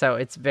accent, so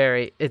it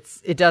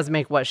does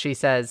make what she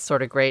says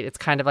sort of great. It's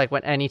kind of like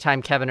when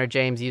anytime Kevin or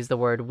James use the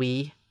word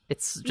we,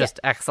 it's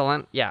just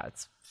excellent. Yeah,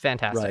 it's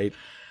fantastic. Right.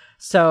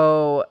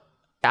 So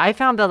I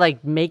found the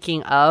like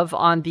making of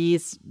on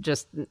these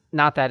just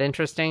not that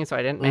interesting, so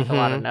I didn't make a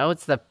lot of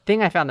notes. The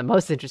thing I found the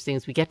most interesting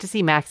is we get to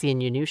see Maxy and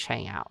Yanush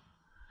hang out.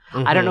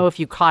 I don't know if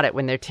you caught it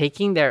when they're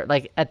taking their,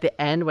 like at the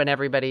end when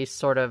everybody's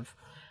sort of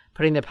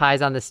putting the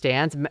pies on the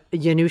stands,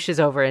 Yanush is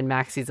over in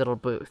Maxy's little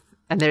booth.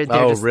 And they're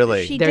just,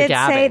 really? She did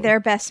say they're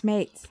best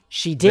mates.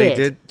 She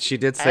did. She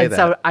did say that.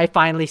 So I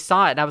finally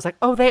saw it and I was like,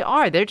 oh, they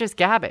are. They're just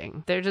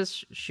gabbing. They're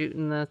just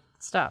shooting the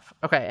stuff.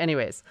 Okay,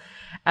 anyways.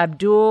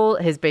 Abdul,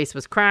 his base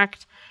was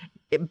cracked,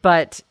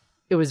 but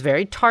it was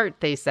very tart,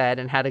 they said,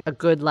 and had a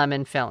good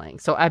lemon filling.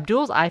 So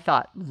Abdul's, I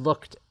thought,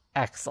 looked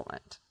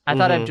excellent. I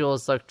thought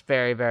Abdul's looked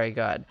very, very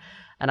good.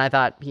 And I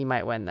thought he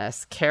might win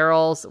this.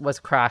 Carol's was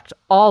cracked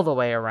all the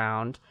way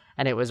around,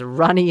 and it was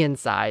runny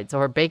inside. So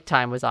her bake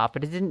time was off,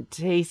 but it didn't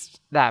taste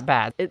that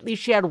bad. At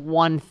least she had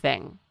one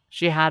thing.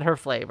 She had her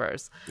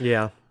flavors.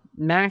 Yeah.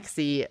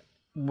 Maxy,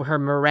 her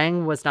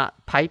meringue was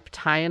not piped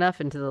high enough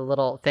into the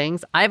little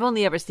things. I've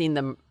only ever seen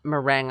the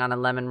meringue on a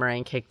lemon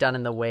meringue cake done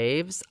in the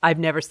waves. I've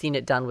never seen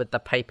it done with the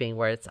piping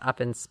where it's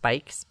up in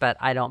spikes, but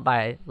I don't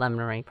buy lemon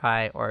meringue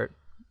pie or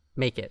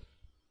make it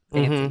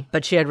fancy.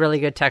 But she had really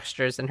good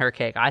textures in her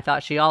cake. I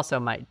thought she also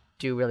might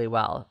do really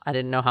well. I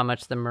didn't know how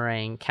much the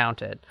meringue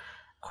counted.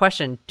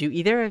 Question, do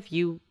either of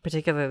you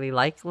particularly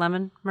like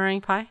lemon meringue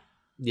pie?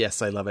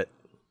 Yes, I love it.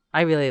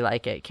 I really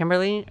like it.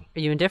 Kimberly, are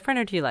you indifferent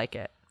or do you like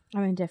it?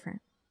 I'm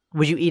indifferent.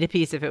 Would you eat a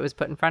piece if it was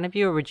put in front of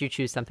you, or would you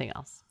choose something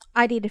else?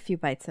 I'd eat a few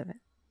bites of it.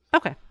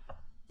 Okay.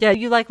 Yeah,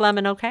 you like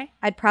lemon, okay?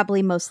 I'd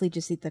probably mostly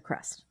just eat the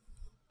crust.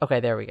 Okay,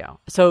 there we go.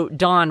 So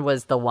Dawn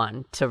was the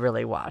one to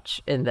really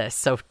watch in this.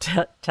 So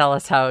tell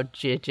us how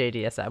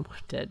JDSM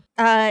did.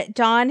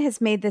 Dawn has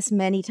made this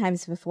many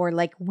times before,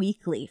 like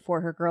weekly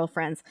for her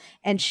girlfriends.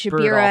 And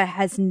Syabira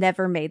has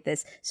never made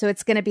this. So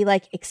it's going to be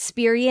like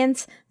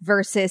experience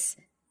versus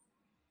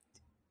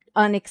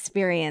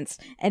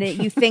unexperienced. And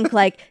you think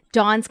like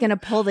Dawn's gonna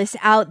pull this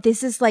out.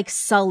 This is like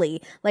Sully,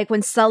 like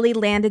when Sully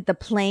landed the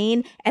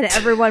plane and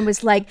everyone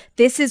was like,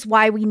 this is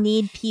why we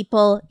need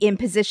people in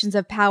positions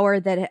of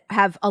power that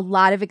have a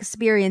lot of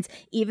experience,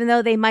 even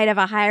though they might have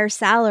a higher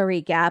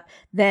salary gap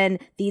than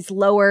these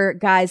lower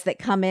guys that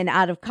come in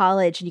out of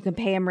college and you can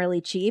pay them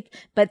really cheap,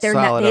 but they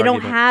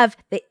don't have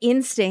the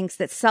instincts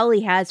that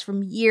Sully has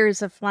from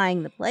years of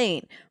flying the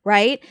plane,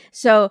 right?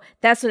 So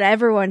that's what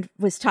everyone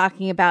was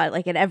talking about,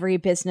 like at every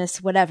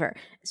business, whatever.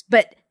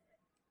 But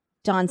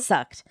Dawn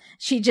sucked.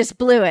 She just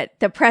blew it.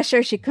 The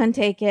pressure, she couldn't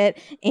take it,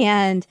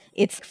 and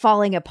it's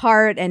falling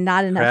apart and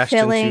not enough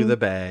filling. Into the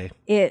bay.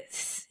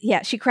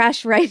 She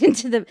crashed right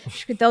into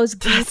those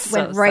geese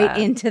went right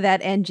into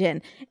that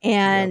engine,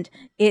 and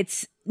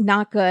it's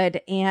not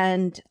good.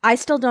 And I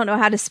still don't know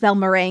how to spell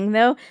meringue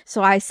though,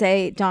 so I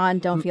say, Dawn,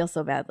 don't feel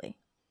so badly.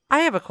 I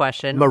have a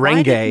question.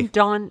 Meringue.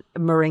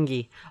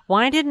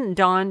 Why didn't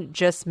Dawn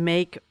just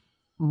make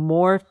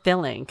more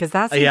filling? Because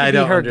that's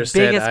her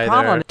biggest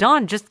problem.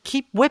 Dawn, just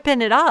keep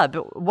whipping it up.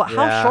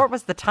 How short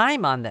was the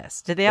time on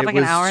this? Did they have like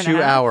an hour and a half?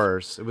 2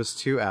 hours. It was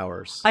 2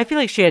 hours. I feel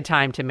like she had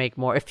time to make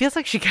more. It feels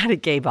like she kind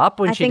of gave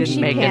up when she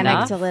didn't make enough. I think she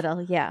panicked a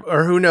little, yeah.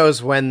 Or who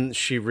knows when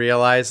she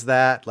realized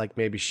that. Like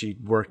maybe she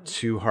worked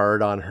too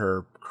hard on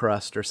her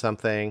crust or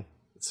something.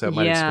 So it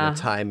might have been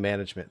a time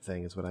management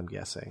thing is what I'm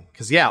guessing.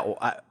 Because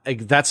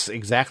that's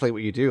exactly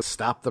what you do.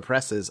 Stop the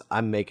presses.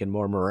 I'm making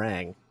more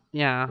meringue.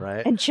 Yeah.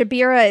 Right. And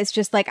Syabira is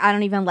just like, I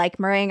don't even like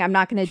meringue. I'm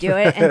not going to do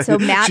it. And so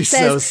Matt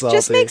says,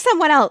 just make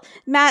someone else.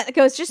 Matt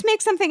goes, just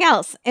make something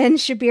else. And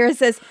Syabira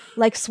says,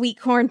 like sweet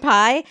corn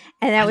pie.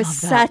 And that was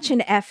such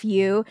an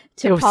FU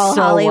to Paul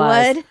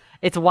Hollywood.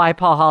 It's why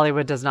Paul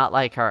Hollywood does not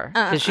like her.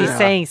 Because she's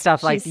saying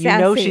stuff like,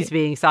 she's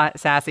being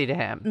sassy to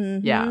him.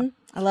 Mm-hmm. Yeah.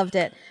 I loved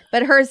it.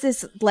 But hers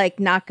is like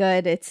not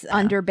good. It's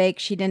underbaked.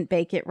 She didn't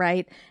bake it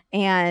right.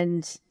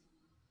 And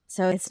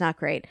so it's not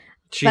great.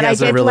 She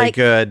has a really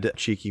good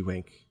cheeky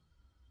wink.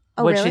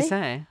 Oh, What'd really? she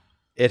say?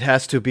 It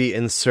has to be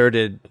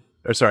inserted,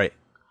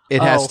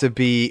 has to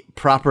be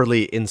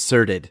properly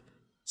inserted,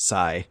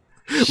 sigh.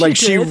 Like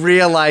she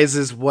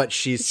realizes what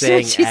she's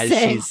saying she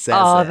says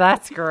it.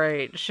 That's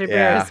great.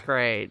 Syabira is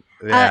great.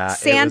 Yeah,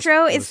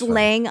 Sandro is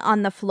laying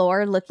on the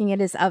floor looking at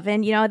his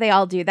oven. You know, they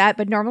all do that,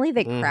 but normally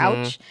they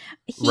crouch.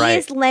 He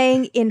is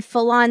laying in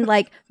full-on,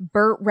 like,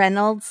 Burt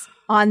Reynolds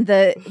on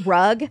the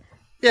rug.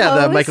 Yeah,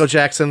 pose. The Michael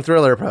Jackson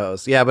Thriller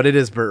pose. Yeah, but it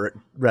is Burt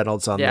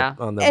Reynolds on the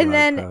and rug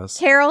then pose.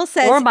 Carol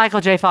says... Or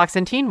Michael J. Fox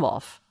and Teen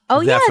Wolf.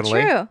 Oh,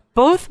 Definitely. yeah, true.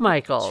 Both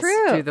Michaels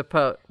True. do the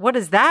pose. What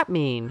does that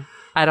mean?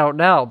 I don't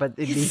know, but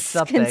it means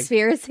something.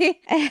 Conspiracy.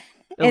 And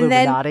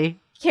Illuminati. then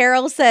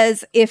Carol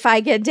says, if I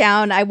get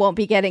down, I won't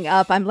be getting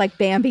up. I'm like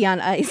Bambi on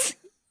ice.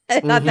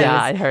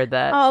 I heard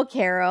that. Oh,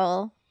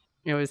 Carol.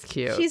 It was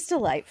cute. She's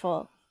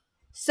delightful.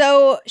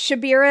 So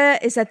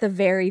Syabira is at the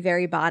very,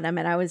 very bottom,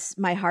 and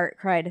my heart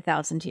cried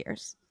 1,000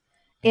 tears.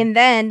 And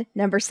then,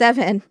 number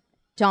 7,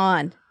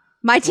 Dawn.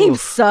 My team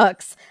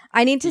sucks.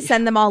 I need to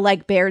send them all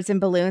like bears and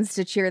balloons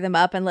to cheer them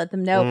up and let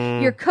them know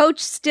your coach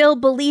still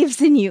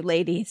believes in you,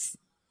 ladies.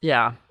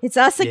 Yeah. It's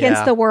us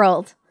against the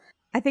world.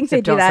 I think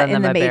they do that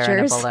in the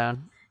majors.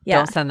 Yeah.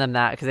 Don't send them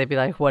that because they'd be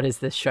like, what is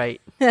this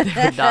shite? They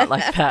would not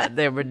like that.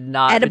 They would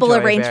not edible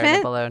enjoy arrangement? a bear in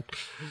a balloon.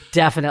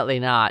 Definitely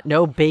not.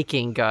 No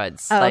baking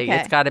goods.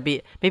 It's got to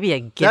be maybe a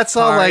gift That's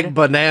card. all like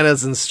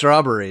bananas and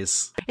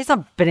strawberries. It's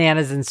not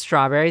bananas and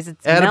strawberries.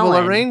 It's edible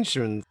melon.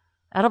 arrangement.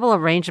 Edible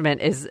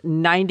arrangement is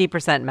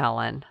 90%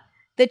 melon.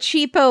 The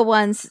cheapo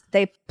ones,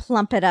 they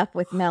plump it up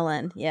with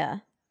melon. Yeah.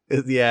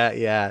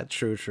 Yeah,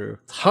 true.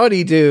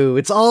 Honeydew.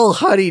 It's all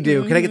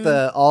honeydew. Can I get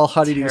the all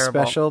honeydew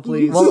special,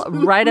 please? Well,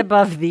 right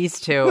above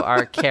these two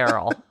are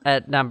Carol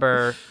at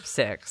number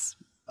 6.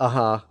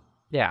 Uh-huh.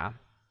 Yeah.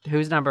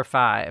 Who's number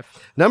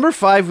 5? Number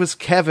 5 was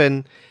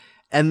Kevin,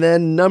 and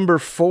then number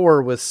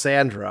 4 was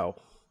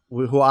Sandro,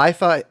 who I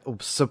thought...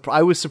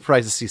 I was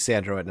surprised to see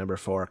Sandro at number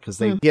 4, because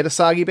they get a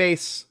soggy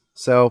base.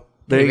 So,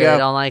 there you go. I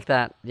don't like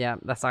that. Yeah,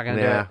 that's not going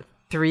to do it.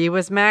 3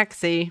 was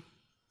Maxy.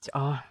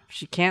 Oh,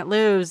 she can't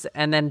lose.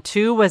 And then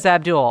 2 was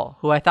Abdul,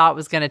 who I thought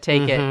was going to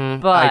take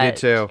it. But I did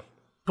too.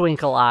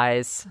 Twinkle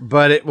eyes.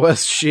 But it was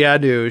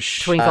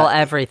Shianush. Twinkle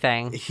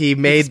everything. He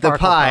made the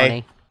pie.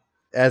 Pony.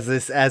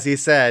 As he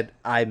said,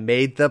 I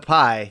made the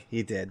pie.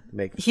 He did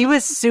make the He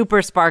was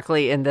super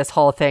sparkly in this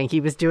whole thing. He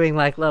was doing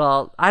like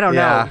little, I don't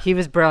know. He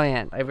was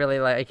brilliant. I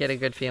really get a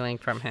good feeling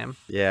from him.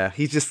 Yeah,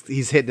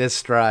 he's hitting his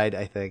stride,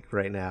 I think,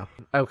 right now.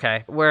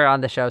 Okay, we're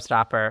on the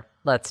showstopper.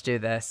 Let's do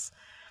this.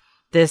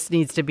 This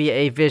needs to be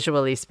a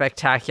visually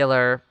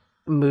spectacular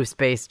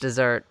mousse-based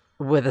dessert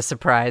with a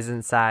surprise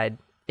inside.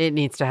 It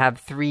needs to have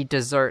 3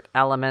 dessert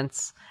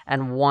elements,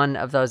 and one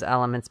of those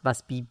elements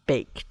must be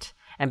baked.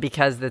 And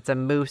because it's a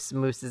mousse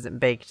isn't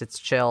baked, it's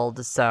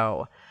chilled,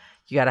 so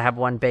you got to have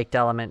one baked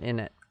element in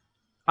it.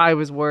 I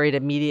was worried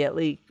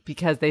immediately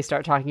because they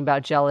start talking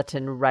about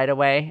gelatin right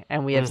away,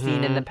 and we have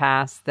seen in the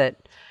past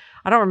that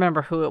I don't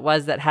remember who it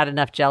was that had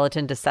enough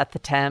gelatin to set the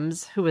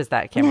Thames. Who was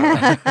that,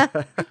 Kimberly?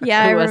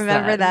 Yeah, I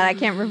remember that. I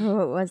can't remember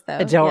who it was, though.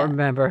 I don't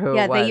remember who it was.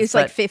 Yeah, they used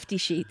like 50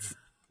 sheets.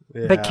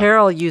 Yeah. But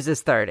Carol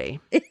uses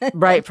 30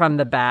 right from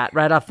the bat,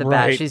 right off the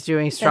bat. She's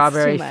doing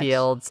strawberry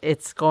fields.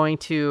 It's going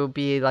to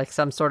be like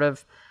some sort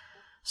of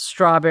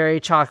strawberry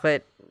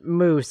chocolate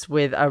mousse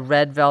with a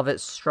red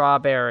velvet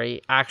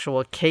strawberry,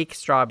 actual cake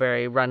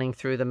strawberry running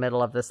through the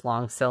middle of this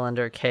long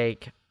cylinder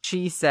cake.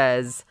 She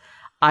says...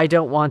 I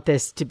don't want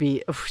this to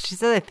be,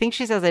 I think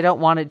she says I don't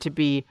want it to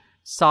be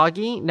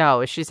soggy.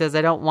 No, she says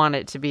I don't want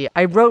it to be,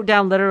 I wrote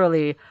down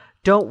literally,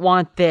 don't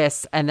want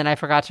this, and then I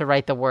forgot to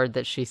write the word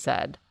that she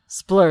said.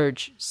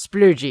 Splurge,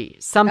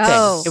 sploogey, something.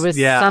 Oh. It was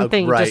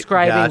something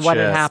describing what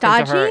had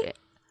happened to her.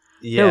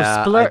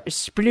 Yeah. No,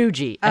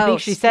 sploogey. I think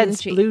she said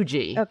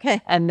sploogey.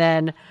 Okay. And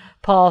then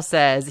Paul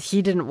says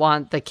he doesn't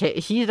want the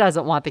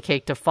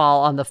cake to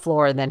fall on the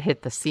floor and then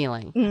hit the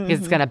ceiling because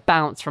it's going to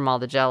bounce from all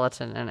the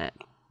gelatin in it.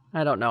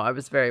 I don't know. I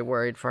was very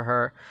worried for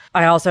her.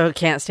 I also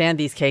can't stand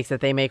these cakes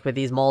that they make with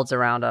these molds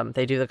around them.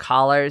 They do the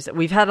collars.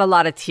 We've had a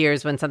lot of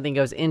tears when something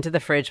goes into the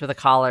fridge with a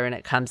collar and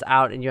it comes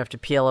out and you have to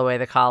peel away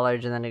the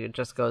collars and then it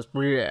just goes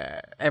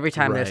bleh, every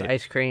time there's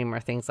ice cream or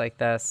things like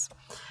this.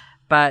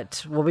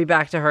 But we'll be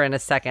back to her in a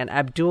second.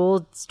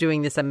 Abdul's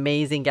doing this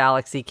amazing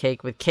galaxy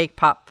cake with cake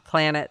pop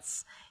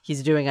planets.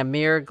 He's doing a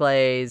mirror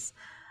glaze.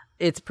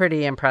 It's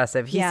pretty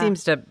impressive. He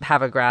seems to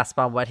have a grasp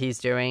on what he's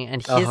doing.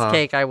 And his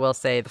cake, I will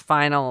say, the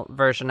final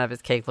version of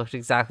his cake looked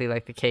exactly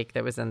like the cake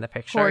that was in the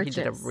picture. Gorgeous.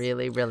 He did a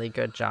really, really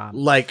good job.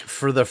 Like,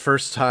 for the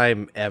first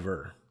time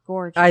ever.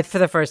 Gorgeous. For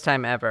the first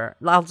time ever.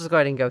 I'll just go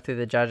ahead and go through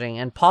the judging.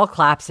 And Paul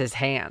claps his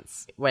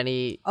hands when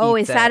he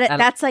eats that it?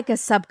 That's like a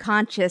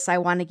subconscious, I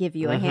want to give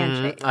you a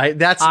handshake.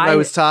 That's what I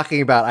was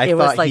talking about. I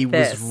thought like he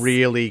this. was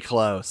really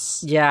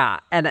close. Yeah,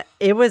 and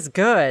it was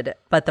good,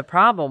 but the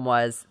problem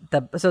was,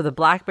 the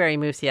blackberry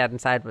mousse he had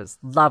inside was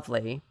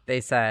lovely,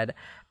 they said,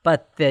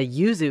 but the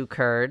yuzu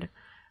curd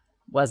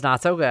was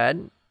not so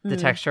good. The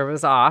texture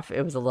was off.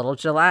 It was a little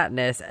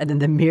gelatinous. And then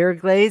the mirror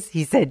glaze,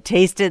 he said,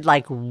 tasted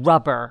like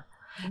rubber.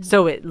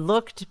 So it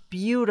looked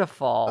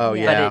beautiful, but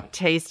it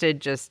tasted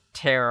just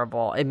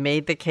terrible. It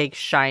made the cake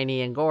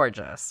shiny and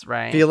gorgeous,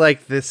 right? I feel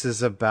like this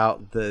is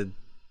about the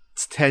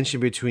tension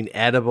between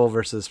edible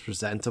versus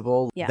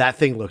presentable. Yeah. That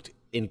thing looked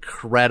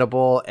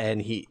incredible,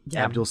 and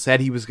Abdul said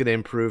he was going to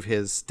improve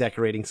his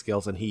decorating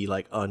skills, and he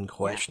like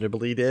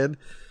unquestionably did.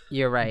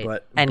 You're right.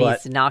 But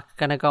he's not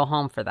going to go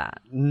home for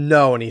that.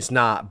 No, and he's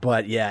not.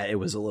 But yeah, it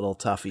was a little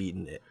tough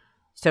eating it.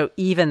 So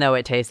even though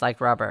it tastes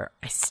like rubber,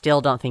 I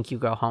still don't think you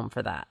go home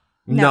for that.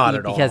 Not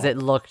at all. Because it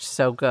looked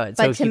so good.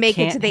 But so to make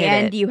it to the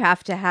end, you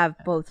have to have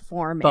both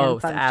form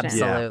and function.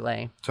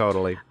 Absolutely. Yeah,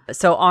 totally.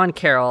 So on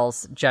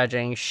Carol's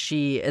judging,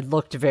 it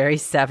looked very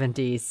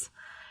 70s.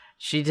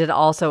 She did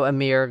also a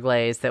mirror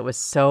glaze that was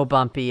so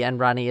bumpy and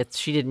runny.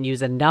 She didn't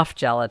use enough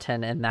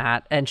gelatin in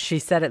that. And she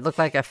said it looked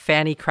like a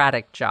Fanny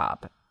Craddock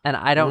job. And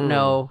I don't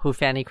know who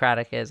Fanny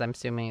Craddock is. I'm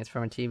assuming it's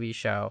from a TV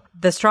show.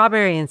 The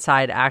strawberry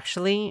inside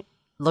actually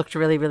looked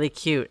really, really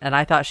cute. And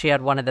I thought she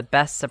had one of the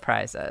best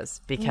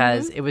surprises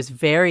because it was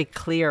very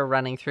clear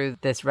running through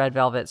this red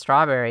velvet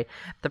strawberry.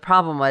 The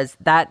problem was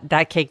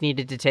that cake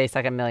needed to taste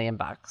like $1 million.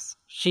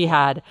 She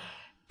had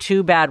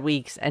 2 bad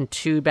weeks and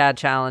 2 bad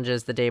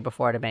challenges the day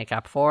before to make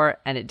up for,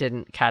 and it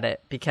didn't cut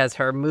it because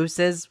her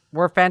mousses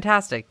were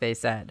fantastic, they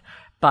said.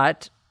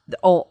 But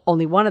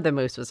only one of the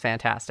mousse was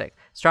fantastic.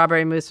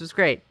 Strawberry mousse was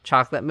great.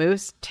 Chocolate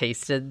mousse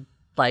tasted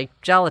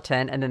like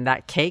gelatin, and then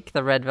that cake,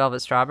 the red velvet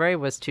strawberry,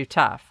 was too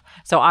tough.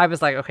 So I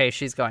was like, okay,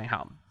 she's going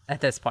home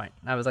at this point.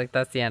 I was like,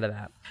 that's the end of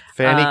that.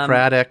 Fanny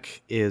Craddock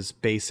is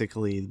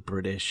basically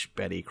British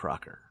Betty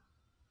Crocker.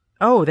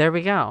 Oh, there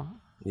we go.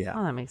 Yeah.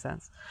 Oh, that makes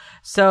sense.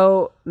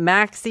 So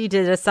Maxy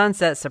did a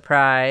sunset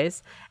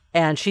surprise,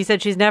 and she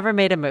said she's never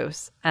made a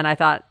mousse. And I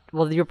thought,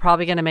 well, you're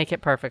probably going to make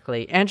it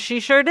perfectly. And she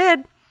sure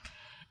did.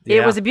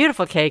 Yeah. It was a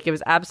beautiful cake. It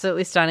was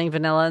absolutely stunning,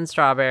 vanilla and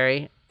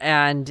strawberry.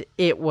 And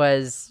it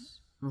was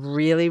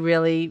really,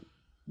 really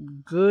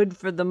good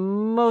for the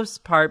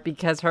most part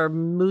because her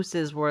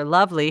mousses were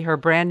lovely. Her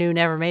brand new,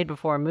 never made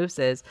before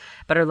mousses.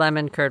 But her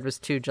lemon curd was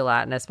too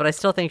gelatinous. But I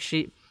still think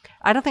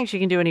I don't think she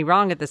can do any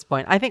wrong at this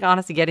point. I think,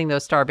 honestly, getting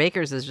those Star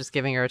Bakers is just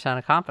giving her a ton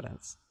of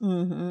confidence.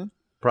 Mm-hmm.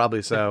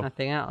 Probably so. If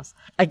nothing else.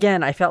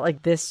 Again, I felt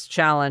like this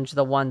challenge,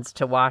 the ones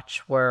to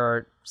watch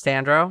were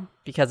Sandro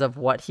because of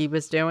what he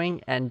was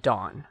doing and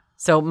Dawn.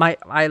 So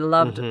I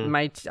loved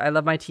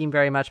my team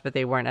very much, but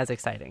they weren't as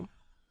exciting,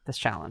 this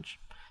challenge.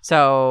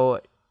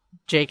 So,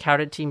 Jake, how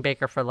did Team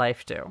Baker for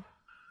Life do?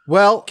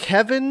 Well,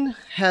 Kevin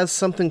has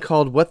something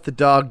called What the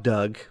Dog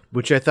Dug,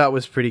 which I thought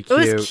was pretty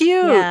cute. It was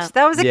cute. Yeah.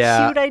 That was a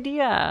cute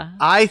idea.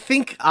 I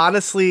think,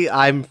 honestly,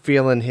 I'm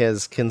feeling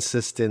his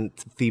consistent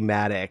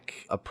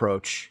thematic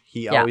approach.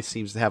 He always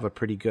seems to have a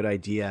pretty good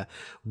idea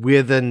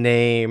with a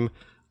name.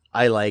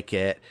 I like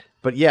it.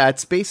 But yeah,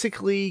 it's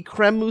basically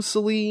creme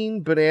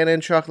mousseline, banana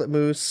and chocolate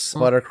mousse,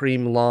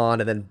 buttercream lawn,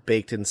 and then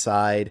baked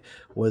inside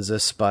was a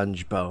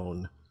sponge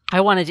bone. I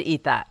wanted to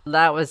eat that.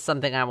 That was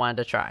something I wanted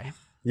to try.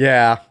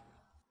 Yeah.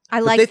 I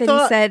like that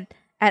he said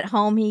at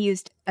home he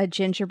used a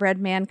gingerbread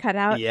man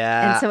cutout.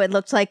 Yeah. And so it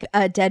looked like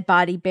a dead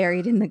body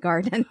buried in the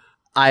garden.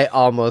 I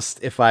almost,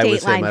 if I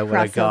was him, I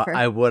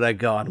would have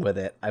gone with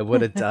it. I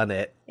would have done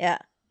it. Yeah.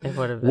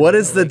 What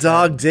is the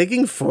dog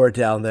digging for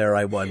down there,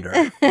 I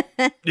wonder?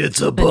 It's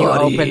a body.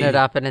 Then you open it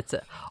up and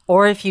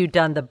or if you'd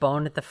done the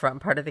bone at the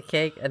front part of the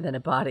cake and then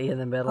a body in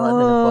the middle and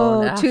then a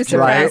bone after. 2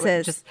 surprises.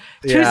 Right? Just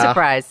 2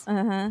 surprise.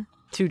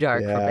 Too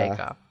dark for Bake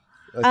Off.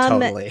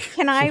 Totally.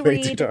 Can I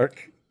read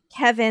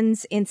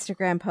Kevin's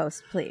Instagram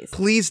post, please?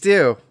 Please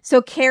do.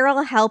 So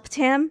Carol helped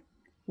him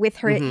with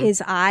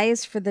his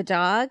eyes for the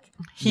dog.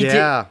 He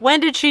did. When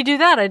did she do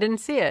that? I didn't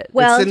see it.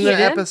 Well, it's in the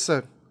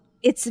episode.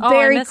 It's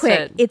very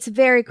quick. It's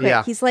very quick.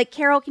 Yeah. He's like,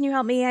 Carol, can you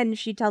help me? And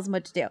she tells him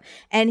what to do.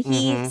 And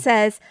he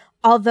says,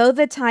 although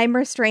the time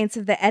restraints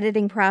of the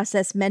editing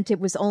process meant it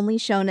was only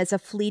shown as a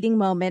fleeting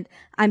moment,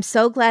 I'm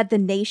so glad the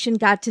nation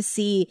got to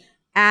see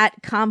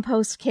at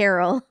Compost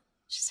Carol,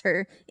 which is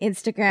her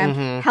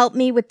Instagram, help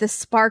me with the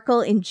sparkle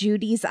in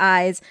Judy's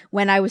eyes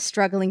when I was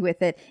struggling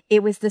with it.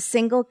 It was the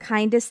single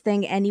kindest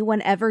thing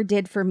anyone ever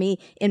did for me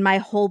in my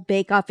whole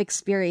bake-off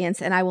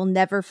experience, and I will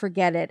never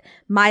forget it.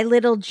 My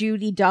little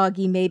Judy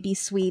doggy may be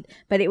sweet,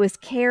 but it was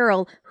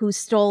Carol who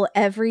stole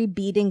every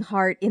beating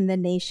heart in the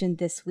nation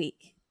this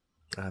week.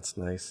 That's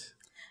nice.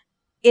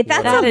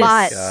 That's a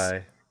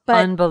lot. But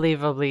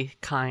unbelievably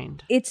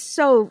kind. It's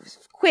so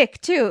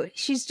quick too.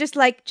 She's just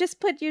like,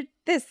 just put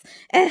this.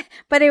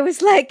 But it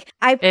was like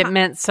it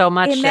meant so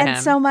much to him. It meant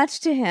so much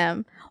to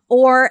him.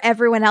 Or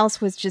everyone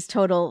else was just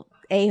total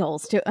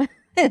a-holes to him.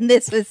 And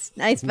this was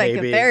nice by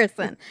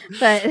comparison.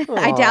 But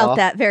I doubt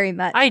that very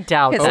much. I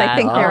doubt that. Because I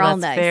think they're all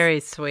nice. Very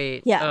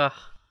sweet. Yeah. Ugh.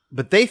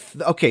 But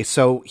okay,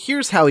 so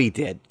here's how he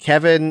did.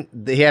 Kevin,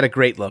 he had a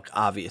great look,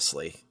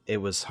 obviously. It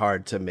was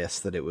hard to miss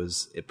that it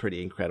was a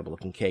pretty incredible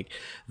looking cake.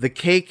 The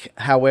cake,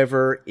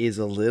 however, is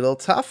a little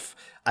tough.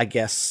 I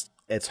guess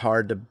it's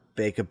hard to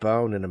bake a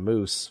bone in a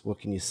mousse. What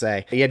can you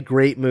say? He had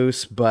great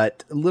mousse,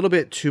 but a little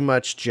bit too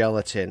much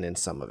gelatin in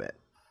some of it.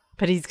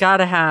 But he's got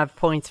to have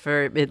points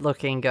for it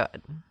looking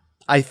good.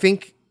 I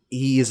think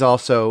he is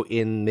also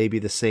in maybe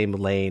the same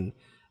lane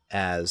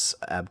as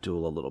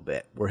Abdul a little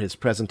bit, where his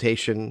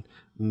presentation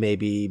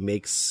maybe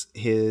makes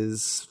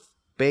his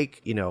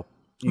bake,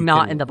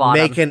 not in the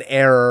bottom. Make an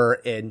error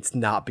and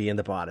not be in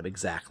the bottom.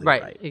 Exactly.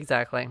 Right.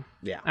 Exactly.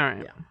 Yeah. All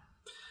right. Yeah.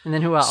 And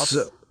then who else?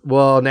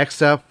 Well,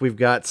 next up we've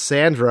got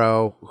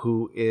Sandro,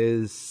 who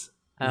is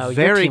very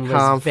your team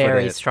confident. Was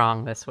very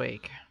strong this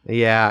week.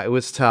 Yeah, it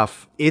was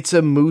tough. It's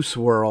a mousse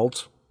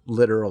world,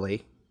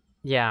 literally.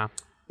 Yeah.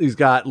 He's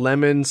got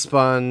lemon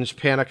sponge,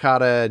 panna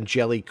cotta, and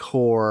jelly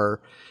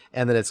core,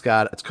 and then it's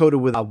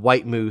coated with a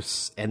white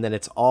mousse, and then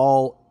it's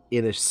all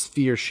in a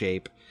sphere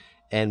shape.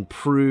 And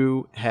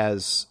Prue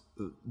has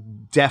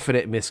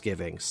definite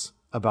misgivings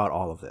about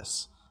all of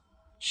this.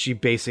 She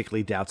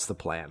basically doubts the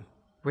plan.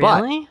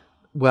 Really?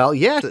 Well,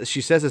 yeah, she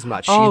says as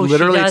much. Oh, she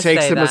literally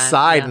takes him that.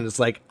 aside and is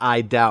like,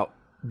 I doubt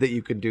that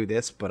you can do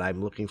this, but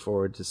I'm looking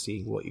forward to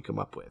seeing what you come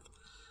up with.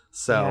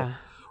 So,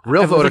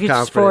 real vote of confidence. I'm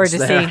looking forward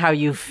to seeing how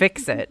you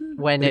fix it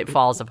when it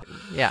falls apart.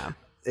 Yeah.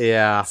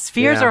 Yeah.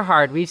 Spheres are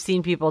hard. We've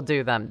seen people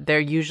do them. They're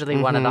usually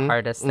one of the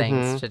hardest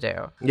things to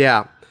do.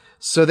 Yeah.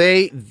 So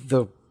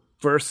the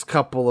first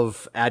couple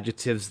of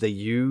adjectives they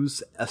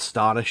use,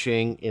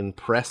 astonishing,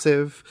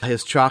 impressive.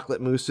 His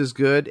chocolate mousse is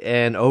good,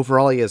 and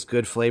overall he has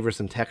good flavors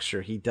and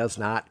texture. He does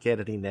not get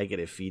any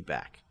negative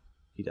feedback.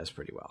 He does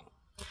pretty well.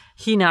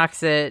 He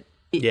knocks it.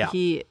 Yeah.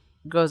 He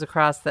goes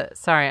across the...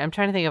 Sorry, I'm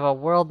trying to think of a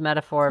world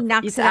metaphor. He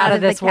knocks it out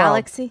of this world.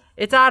 Galaxy.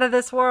 It's out of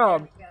this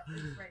world.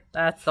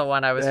 That's the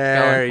one I was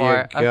going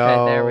for.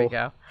 Okay, there we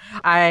go.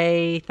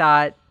 I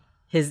thought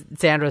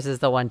Sandro's is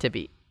the one to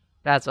beat.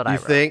 That's what I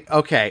wrote. You think?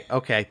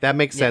 Okay. That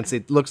makes sense.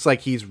 It looks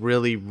like he's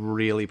really,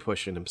 really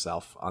pushing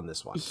himself on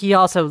this one. He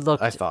also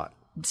looked, I thought,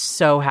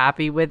 so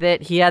happy with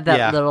it. He had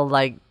that little,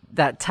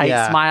 that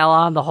tight smile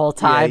on the whole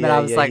time. And I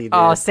was like,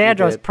 oh,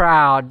 Sandro's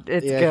proud.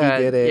 It's good.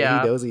 He did it.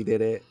 Yeah. He knows he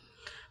did it.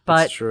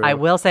 But I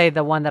will say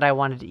the one that I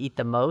wanted to eat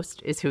the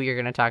most is who you're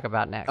going to talk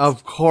about next.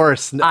 Of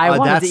course. I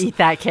wanted to eat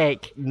that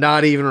cake.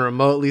 Not even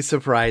remotely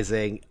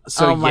surprising.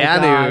 So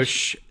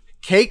Janusz,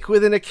 cake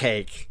within a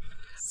cake.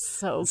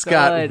 It's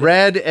got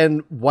red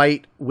and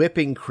white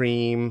whipping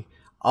cream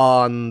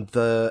on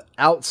the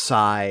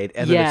outside,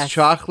 and then it's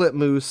chocolate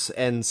mousse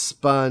and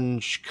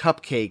sponge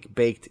cupcake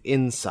baked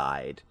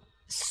inside.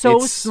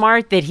 It's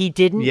smart that he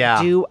didn't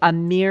do a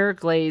mirror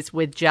glaze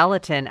with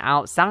gelatin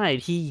outside.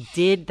 He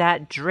did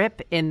that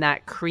drip in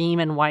that cream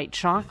and white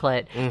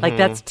chocolate. Like,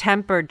 that's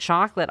tempered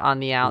chocolate on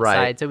the outside.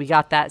 Right. So we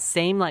got that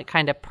same,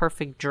 kind of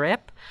perfect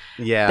drip.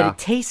 Yeah. But it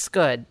tastes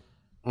good.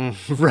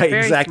 Right,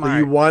 exactly. Smart.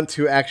 You want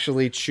to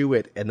actually chew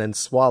it and then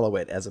swallow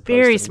it as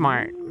opposed to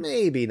smart.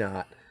 Maybe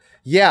not.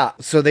 Yeah,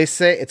 so they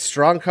say it's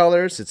strong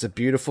colors, it's a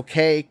beautiful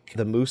cake,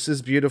 the mousse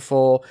is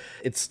beautiful,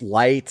 it's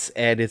light,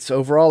 and it's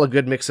overall a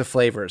good mix of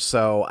flavors.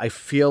 So I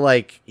feel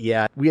like, we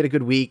had a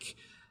good week,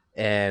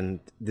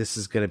 and this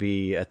is going to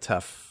be a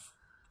tough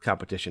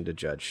competition to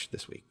judge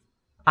this week.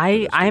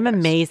 I'm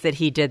amazed that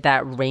he did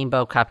that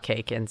rainbow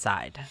cupcake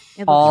inside.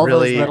 All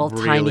those little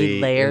tiny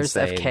layers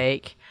of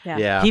cake.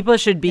 Yeah. People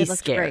should be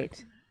scared.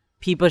 Great.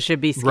 People should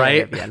be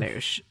scared of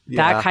Janusz.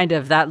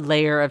 That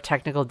layer of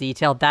technical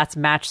detail, that's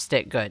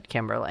matchstick good,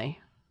 Kimberly.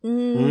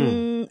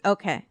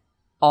 Okay.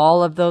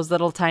 All of those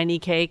little tiny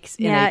cakes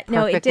in a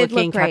perfect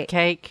looking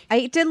cupcake.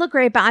 It did look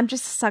great, but I'm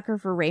just a sucker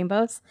for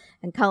rainbows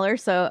and color,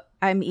 so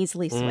I'm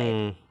easily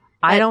swayed.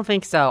 I don't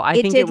think so. I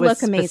think it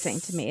was look amazing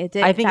to me. It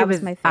did. I think it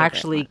was my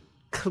actually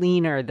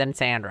cleaner than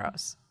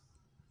Sandro's.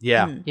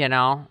 Yeah. You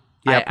know?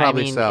 Yeah,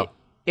 probably so.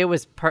 It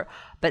was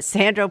but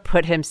Sandro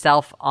put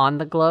himself on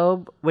the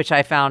globe, which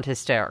I found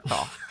hysterical.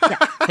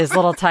 His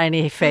little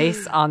tiny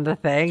face on the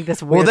thing.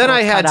 This weird. Well, then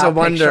I had to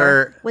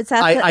wonder. Was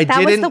that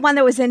that was the one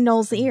that was in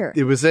Noel's ear?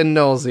 It was in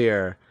Noel's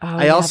ear. Oh,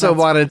 I also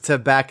wanted to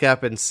back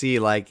up and see,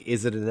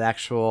 is it an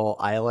actual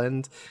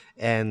island?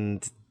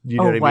 And you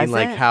know what I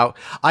mean? How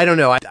I don't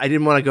know. I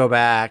didn't want to go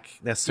back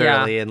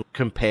necessarily and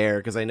compare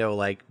because I know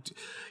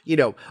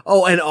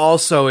and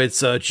also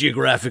it's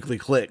geographically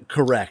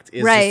correct.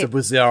 It's just a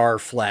bizarre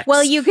flex.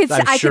 Well,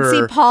 I could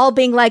see Paul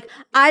being like,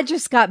 I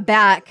just got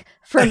back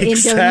from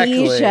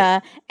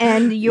Indonesia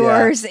and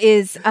yours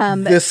is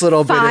this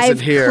little bit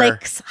isn't here. 5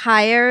 clicks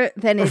higher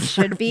than it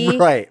should be.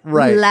 right.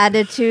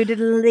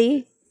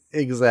 Latitudinally.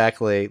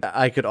 Exactly.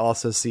 I could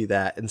also see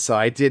that. And so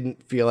I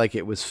didn't feel like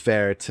it was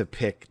fair to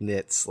pick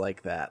nits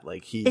like that.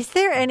 Is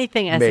there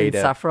anything as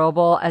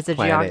insufferable as a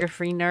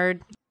geography nerd?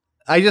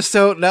 I just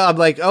don't know. I'm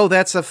like, oh,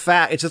 that's a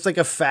fact. It's just like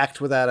a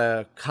fact without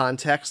a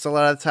context a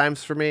lot of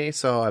times for me.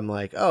 So I'm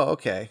like, oh,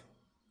 okay.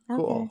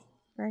 Cool.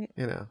 Right.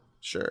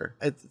 Sure.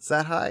 It's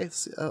that high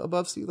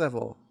above sea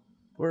level.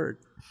 Word.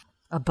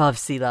 Above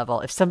sea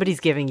level. If somebody's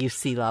giving you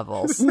sea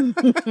levels, you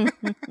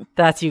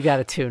got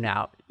to tune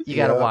out. You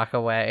got to walk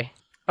away.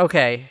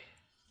 Okay,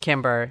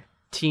 Kimber,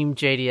 Team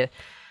JD.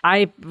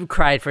 I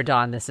cried for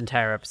Dawn this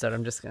entire episode.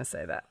 I'm just going to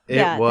say that.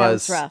 It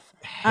was rough.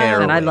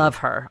 Harrowing. And I love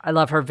her. I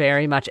love her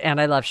very much. And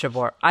I love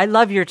Shabor. I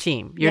love your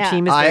team. Your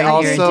team is very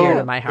near and dear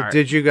to my heart.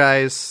 Did you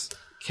guys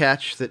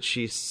catch that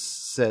she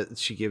said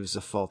she gives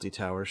a Faulty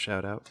Tower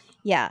shout out?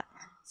 Yeah.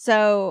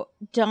 So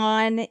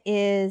Dawn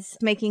is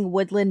making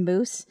woodland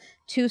mousse,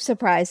 2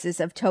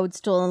 surprises of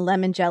toadstool and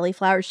lemon jelly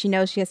flowers. She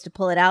knows she has to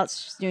pull it out,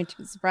 so she's doing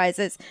 2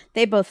 surprises.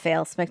 They both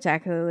fail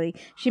spectacularly.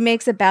 She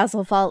makes a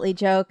Basil Fawlty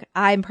joke.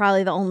 I'm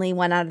probably the only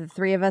one out of the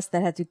 3 of us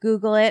that had to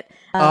Google it.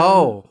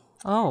 Oh.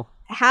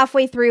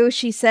 Halfway through,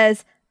 she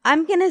says,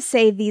 I'm going to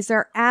say these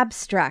are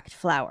abstract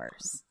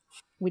flowers,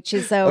 which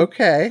is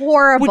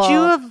horrible. Would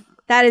you have...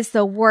 That is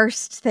the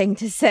worst thing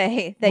to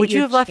say. Would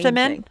you have left them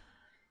in?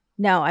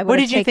 No, I would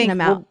have taken them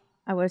out.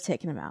 I would have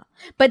taken them out.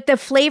 But the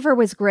flavor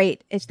was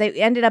great. They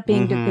ended up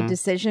being a good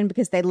decision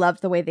because they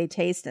loved the way they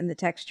taste and the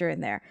texture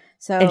in there.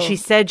 And she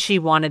said she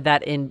wanted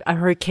that in.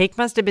 Her cake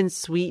must have been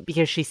sweet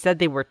because she said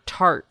they were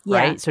tart,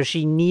 right? So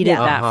she needed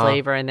that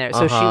flavor in there.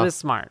 So she was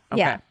smart. Okay.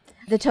 Yeah.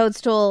 The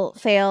toadstool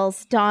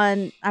fails.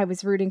 Dawn, I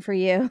was rooting for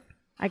you.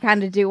 I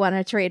kind of do want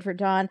to trade for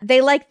Dawn. They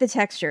like the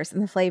textures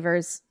and the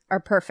flavors are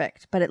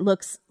perfect, but it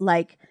looks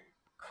like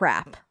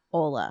crap,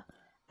 Ola.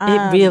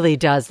 It really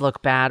does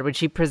look bad when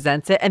she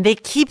presents it. And they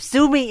keep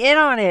zooming in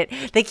on it.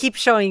 They keep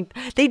showing,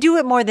 they do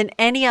it more than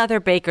any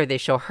other baker. They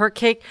show her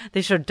cake.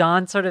 They show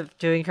Dawn sort of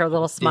doing her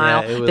little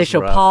smile. Yeah, they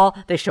show rough. Paul.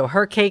 They show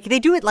her cake. They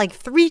do it like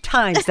 3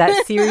 times,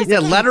 that series.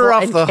 Yeah, let her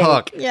off the cake.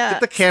 hook. Yeah. Get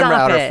the camera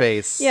out her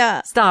face.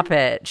 Yeah. Stop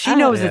it. She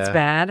knows it's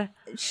bad.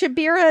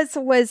 Syabira's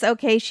was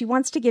okay. She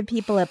wants to give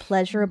people a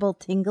pleasurable,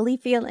 tingly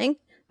feeling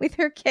with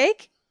her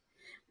cake,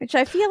 which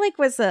I feel like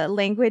was a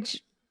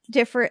language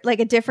different, like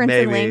a difference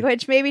in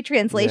language, maybe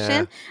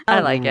translation. Yeah. I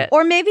like it.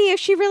 Or maybe if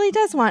she really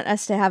does want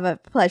us to have a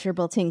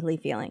pleasurable, tingly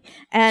feeling.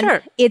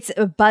 And it's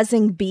a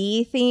buzzing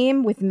bee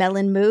theme with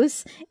melon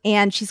mousse,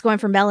 and she's going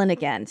for melon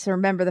again. So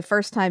remember, the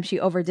first time she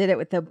overdid it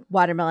with the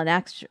watermelon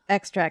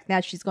extract. Now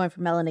she's going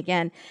for melon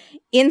again.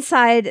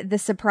 Inside the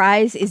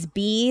surprise is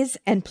bees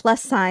and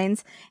plus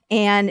signs,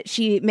 and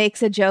she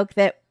makes a joke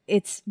that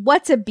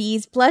what's a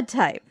bee's blood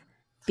type?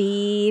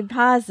 B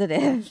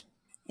positive.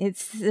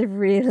 It's a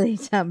really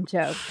dumb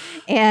joke.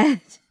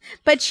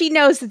 But she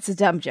knows it's a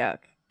dumb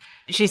joke.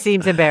 She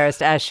seems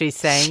embarrassed as she's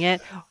saying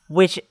it,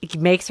 which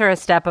makes her a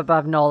step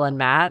above Noel and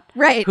Matt.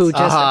 Right. Who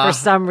just, for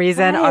some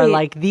reason, are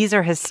like, these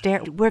are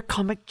hysterical. We're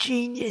comic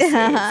geniuses.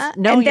 No, and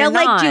they'll you're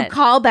not. do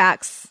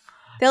callbacks.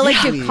 They'll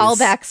do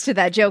callbacks to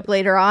that joke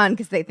later on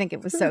because they think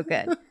it was so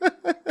good.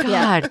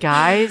 God,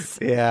 guys.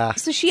 Yeah.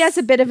 So she has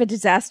a bit of a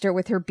disaster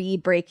with her bee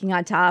breaking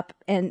on top,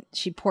 and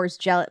she pours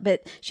gel,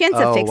 but she ends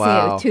up fixing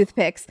it with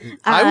toothpicks.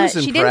 I was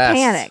She impressed. didn't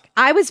panic.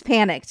 I was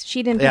panicked.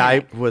 She didn't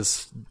panic. I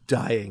was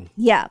dying.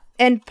 Yeah.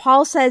 And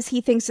Paul says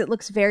he thinks it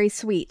looks very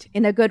sweet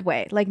in a good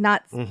way, like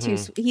not too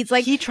sweet. He's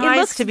like, he tries it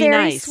looks to be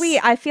very nice. sweet.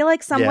 I feel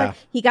like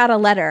he got a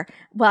letter.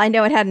 Well, I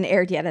know it hadn't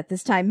aired yet at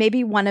this time.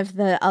 Maybe one of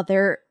the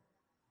other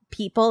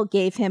people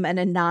gave him an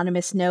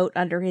anonymous note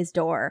under his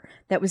door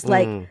that was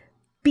like,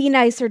 be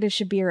nicer to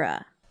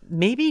Syabira.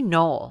 Maybe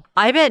Noel.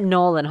 I bet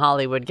Noel and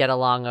Holly would get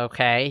along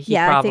okay. He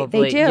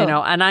probably, they do. You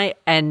know,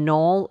 and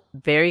Noel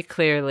very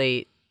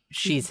clearly,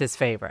 she's his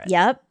favorite.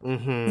 Yep.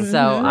 So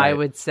I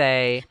would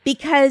say,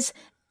 because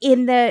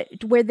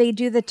where they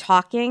do the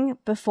talking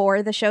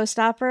before the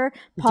showstopper,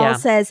 Paul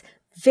says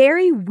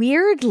very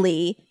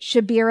weirdly,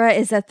 Syabira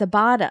is at the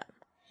bottom,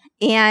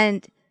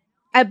 and.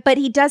 But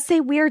he does say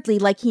weirdly,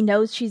 like he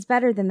knows she's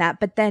better than that.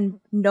 But then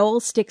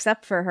Noel sticks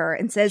up for her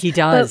and says, he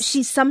does. But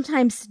she's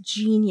sometimes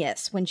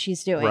genius when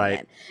she's doing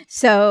it.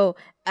 So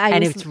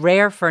it's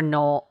rare for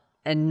Noel,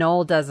 and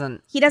Noel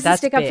doesn't. He doesn't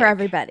stick up for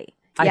everybody.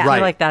 I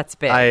feel like that's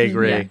big. I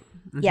agree.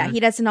 Yeah, he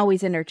doesn't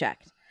always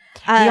interject.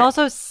 He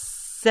also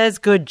says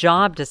 "good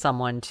job" to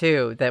someone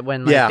too. That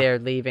when they're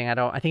leaving, I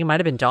think it might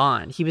have been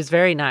Dawn. He was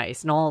very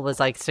nice. Noel was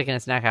like sticking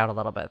his neck out a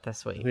little bit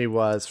this week. He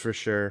was for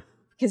sure.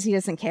 Because he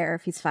doesn't care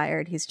if he's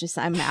fired. He's just,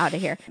 I'm out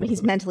of here.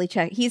 He's mentally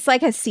checked. He's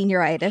like has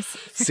senioritis.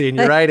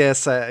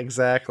 Senioritis,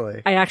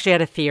 exactly. I actually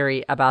had a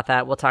theory about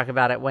that. We'll talk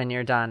about it when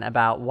you're done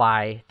about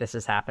why this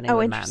is happening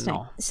with Matt and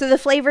Noel. So the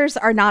flavors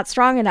are not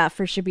strong enough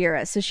for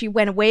Syabira. So she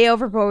went way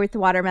overboard with the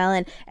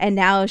watermelon. And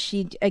now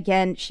she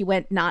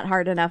went not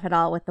hard enough at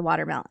all with the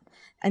watermelon.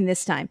 And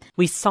this time.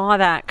 We saw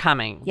that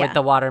coming with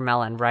the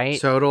watermelon, right?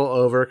 Total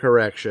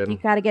overcorrection. You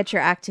got to get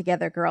your act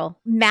together, girl.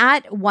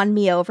 Matt won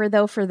me over,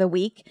 though, for the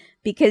week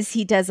because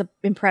he does an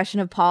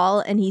impression of Paul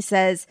and he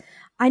says,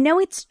 I know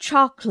it's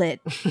chocolate,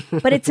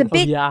 but it's a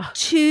bit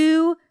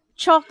too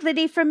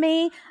chocolatey for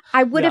me.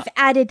 I would have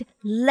added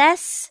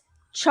less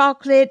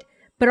chocolate,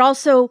 but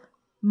also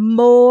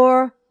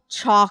more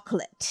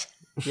chocolate.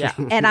 Yeah.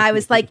 And I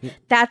was like,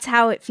 that's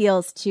how it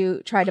feels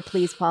to try to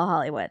please Paul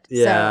Hollywood.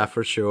 Yeah,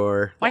 for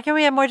sure. Why can't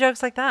we have more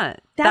jokes like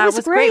that? That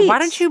was great. Why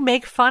don't you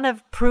make fun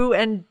of Prue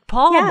and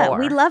Paul more? Yeah,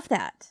 we love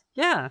that.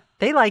 Yeah,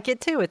 they like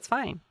it too. It's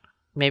fine.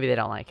 Maybe they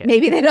don't like it.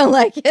 Maybe they don't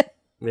like it.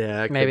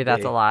 Yeah, maybe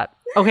that's a lot.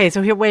 Okay,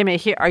 so here, wait a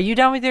minute. Here, are you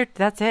done with your?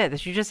 That's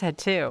it. You just had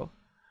 2.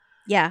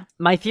 Yeah.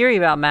 My theory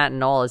about Matt and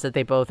Noel is that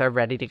they both are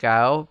ready to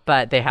go,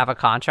 but they have a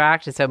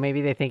contract, and so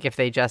maybe they think if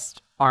they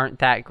just aren't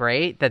that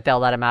great, that they'll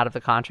let them out of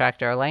the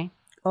contract early.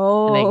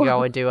 Oh, and they can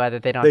go and do other.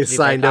 They don't. They have to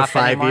signed a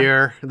 5-year.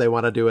 Anymore. They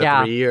want to do a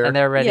 3-year, and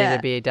they're ready to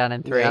be done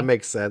in 3. Yeah, that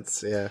makes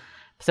sense. Yeah.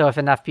 So if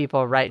enough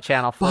people write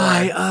Channel 4,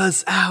 buy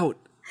us out.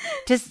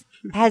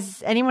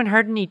 Has anyone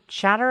heard any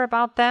chatter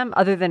about them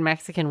other than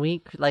Mexican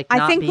Week? Like,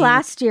 I think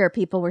last year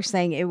people were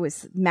saying it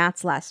was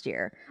Matt's last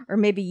year, or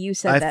maybe you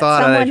said that. I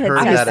thought Someone I'd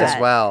heard that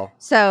as well.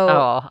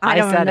 So I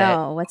don't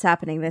know what's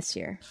happening this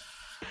year.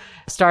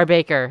 Star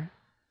Baker,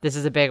 this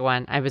is a big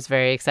one. I was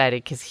very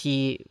excited because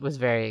he was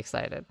very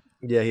excited.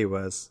 Yeah, he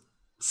was.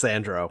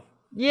 Sandro.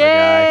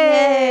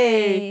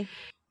 Yay!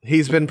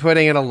 He's been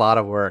putting in a lot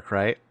of work,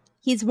 right?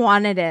 He's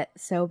wanted it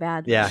so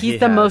badly. Yeah, he's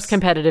the most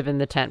competitive in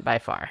the tent by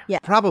far. Yeah,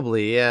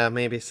 probably. Yeah,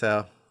 maybe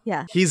so.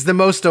 Yeah, he's the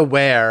most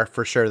aware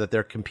for sure that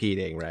they're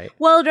competing, right?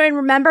 Well, and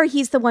remember,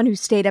 he's the one who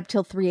stayed up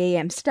till 3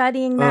 a.m.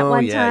 studying that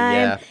one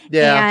time.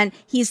 Yeah. And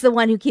he's the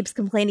one who keeps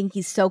complaining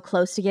he's so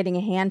close to getting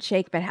a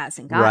handshake but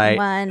hasn't gotten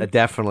one.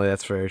 Definitely,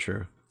 that's very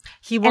true.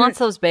 He wants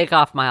those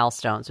bake-off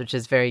milestones, which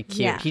is very cute.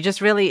 Yeah. He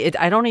just really,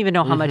 I don't even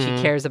know how much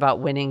he cares about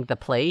winning the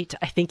plate.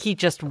 I think he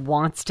just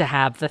wants to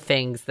have the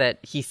things that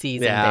he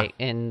sees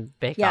in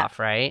bake-off,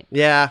 right?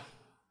 Yeah.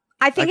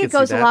 I think it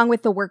goes along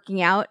with the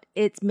working out.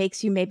 It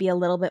makes you maybe a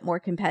little bit more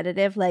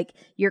competitive. Like,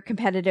 you're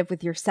competitive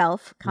with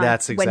yourself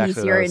that's exactly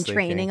when you're in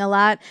training a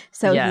lot.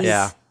 So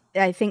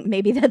I think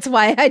maybe that's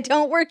why I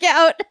don't work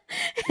out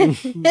and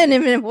I'm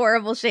in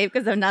horrible shape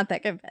because I'm not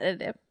that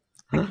competitive.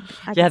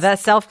 That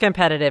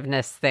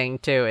self-competitiveness thing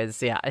too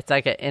is it's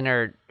like an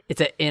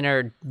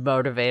inner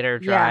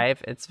motivator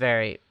drive. It's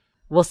very,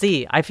 we'll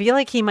see. I feel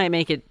like he might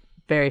make it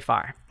very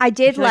far. I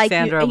did like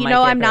Sandro,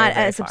 I'm not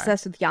as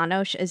obsessed with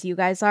János as you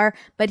guys are,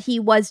 but he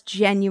was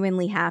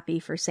genuinely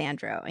happy for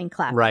Sandro and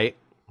clapping. Right.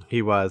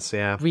 He was,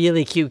 yeah.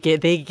 Really cute.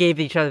 They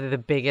gave each other the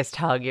biggest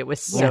hug. It was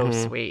so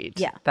sweet.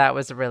 Yeah. That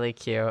was really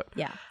cute.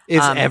 Yeah.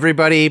 Is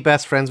everybody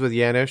best friends with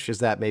János? Is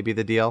that maybe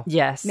the deal?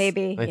 Yes.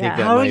 Maybe. I think that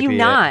How are might you be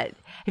not? It.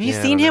 Have you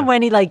seen him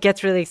when he like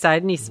gets really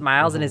excited and he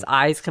smiles and his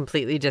eyes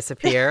completely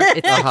disappear?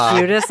 It's the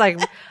cutest, like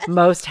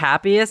most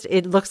happiest.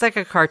 It looks like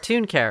a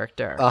cartoon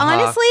character.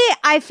 Honestly,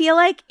 I feel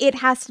like it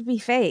has to be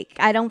fake.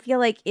 I don't feel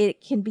like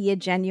it can be a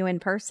genuine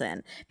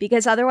person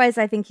because otherwise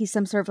I think he's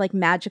some sort of like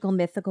magical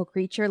mythical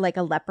creature like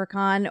a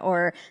leprechaun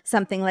or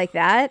something like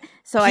that.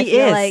 So I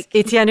feel like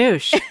it's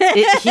János.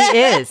 He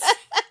is.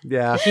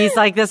 Yeah. He's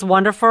like this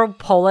wonderful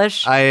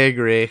Polish I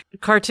agree.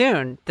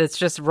 cartoon that's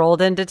just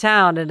rolled into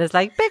town and is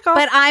like, pick off.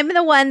 But I'm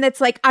the one that's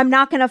like, I'm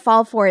not going to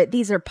fall for it.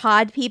 These are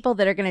pod people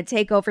that are going to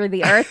take over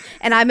the earth.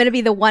 And I'm going to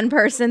be the one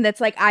person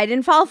that's like, I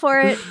didn't fall for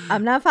it.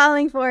 I'm not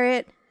falling for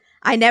it.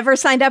 I never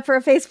signed up for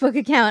a Facebook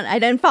account. I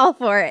didn't fall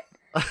for it.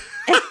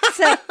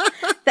 So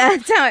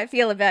that's how I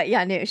feel about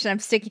János. And I'm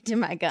sticking to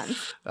my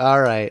guns.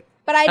 All right.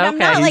 But I'm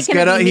not like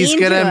going to be mean He's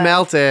going to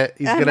melt it.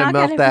 He's going to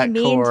melt that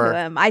core. To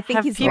him. I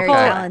think he's very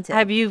talented.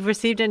 Have you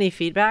received any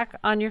feedback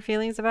on your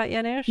feelings about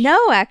János?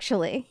 No,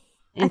 actually.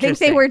 I think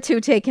they were too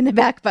taken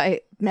aback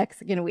by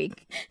Mexican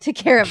Week to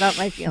care about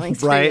my feelings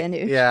for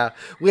János. Yeah.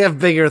 We have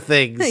bigger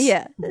things.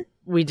 Yeah.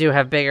 We do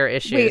have bigger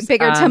issues.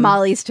 Bigger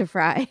tamales to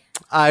fry.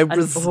 I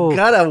was going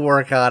to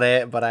work on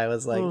it, but I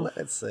was like,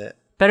 let's it.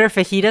 Better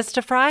fajitas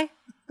to fry?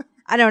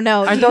 I don't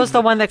know. Are those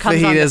the one that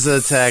comes on? Fajitas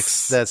a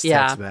text. That's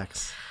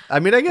Tex-Mex. I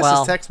mean, I guess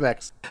it's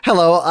Tex-Mex.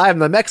 Hello, I'm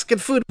the Mexican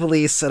food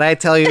police, and I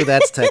tell you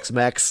that's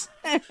Tex-Mex.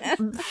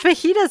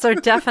 Fajitas are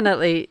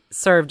definitely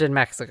served in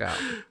Mexico.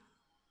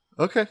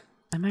 Okay.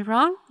 Am I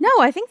wrong? No,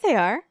 I think they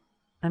are.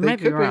 I might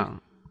be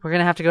wrong. We're going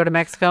to have to go to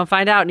Mexico and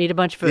find out and eat a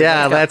bunch of food.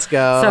 Yeah, let's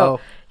go.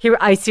 So here,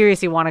 I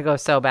seriously want to go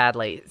so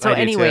badly. So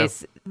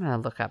anyways, I'm going to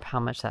look up how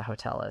much that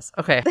hotel is.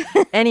 Okay.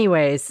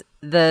 Anyways,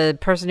 the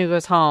person who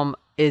goes home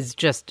is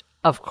just,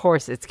 of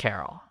course, it's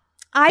Carol.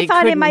 I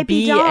thought it might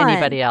be Dawn.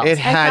 Anybody else. It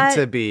had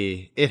to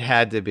be. It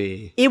had to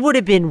be. It would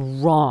have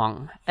been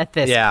wrong at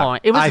this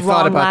point. It was I wrong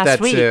thought about last that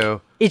week.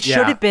 Too. It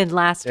should have been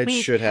last week.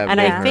 It should have and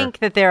been I think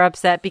that they're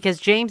upset because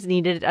James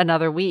needed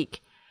another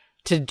week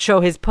to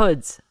show his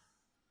puds.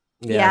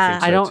 Yeah,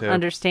 I don't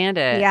understand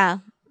it. Yeah.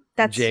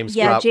 That's James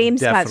got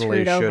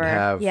screwed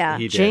over.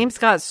 James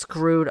got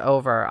screwed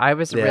over. I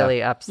was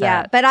really upset.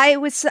 Yeah, but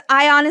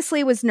I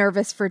honestly was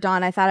nervous for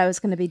Dawn. I thought I was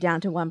going to be down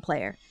to one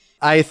player.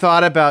 I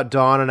thought about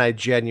Dawn, and I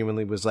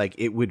genuinely was like,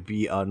 it would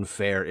be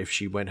unfair if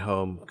she went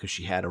home because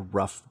she had a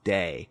rough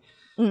day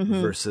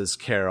versus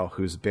Carol,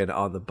 who's been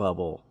on the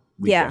bubble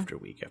week after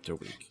week after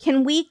week.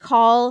 Can we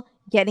call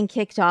getting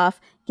kicked off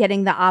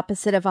getting the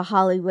opposite of a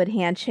Hollywood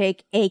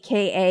handshake,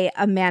 a.k.a.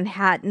 a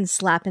Manhattan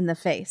slap in the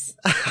face?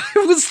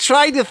 I was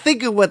trying to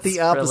think of what the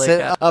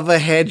opposite of a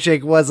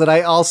handshake was, and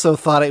I also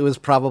thought it was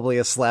probably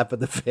a slap in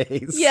the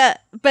face. Yeah,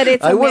 but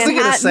it's a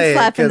Manhattan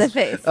slap in the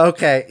face.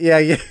 Okay,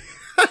 yeah.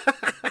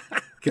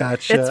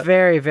 Gotcha. It's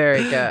very,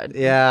 very good.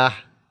 Yeah.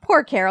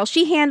 Poor Carol.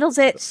 She handles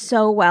it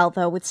so well,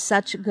 though, with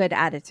such good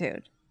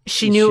attitude.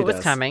 She knew it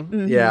was coming.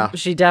 Mm-hmm. Yeah.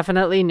 She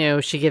definitely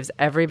knew. She gives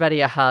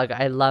everybody a hug.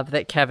 I love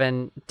that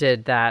Kevin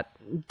did that.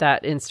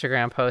 That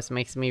Instagram post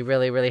makes me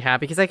really, really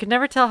happy because I could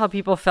never tell how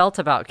people felt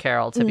about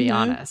Carol, to be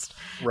honest.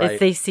 Right.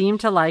 They seemed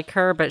to like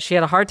her, but she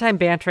had a hard time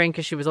bantering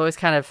because she was always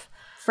kind of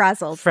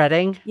frazzled.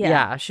 Fretting.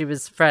 Yeah, she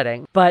was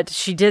fretting. But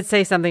she did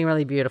say something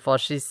really beautiful.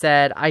 She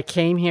said, I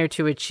came here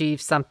to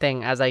achieve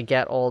something as I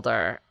get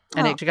older.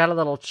 And she got a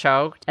little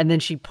choked. And then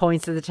she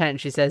points to the tent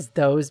and she says,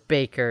 those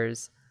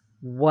bakers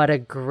what a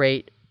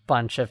great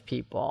bunch of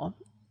people.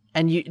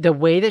 And the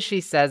way that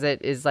she says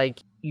it is like,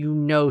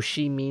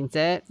 she means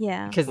it.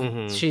 Yeah.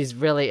 Because she's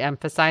really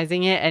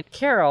emphasizing it. And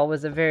Carol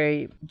was a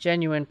very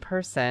genuine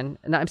person.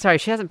 No, I'm sorry,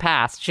 she hasn't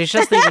passed. She's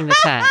just leaving the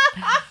tent.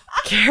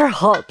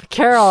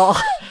 Carol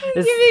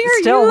is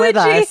still with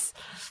us.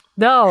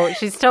 No,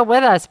 she's still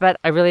with us, but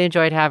I really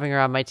enjoyed having her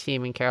on my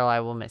team. And Carol, I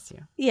will miss you.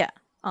 Yeah.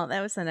 Oh,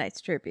 that was a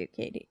nice tribute,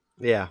 Katie.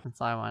 Yeah.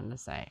 That's all I wanted to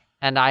say.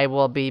 And I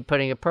will be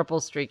putting a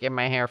purple streak in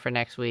my hair for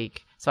next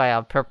week. So I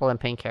have purple and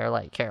pink hair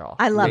like Carol.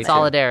 I love it.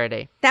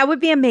 Solidarity. That would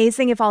be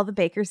amazing if all the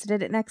bakers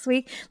did it next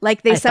week.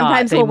 Like they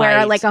sometimes will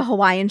wear like a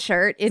Hawaiian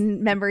shirt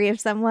in memory of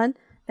someone.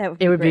 That would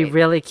be It would be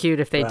really cute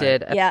if they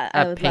did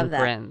a pink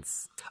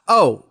rinse.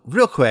 Oh,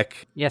 real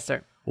quick. Yes,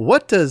 sir.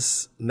 What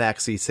does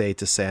Maxy say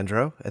to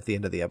Sandro at the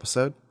end of the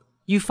episode?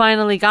 You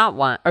finally got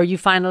one, or you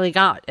finally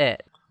got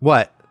it.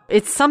 What?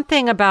 It's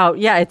something about,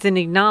 it's an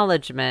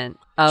acknowledgement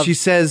of... She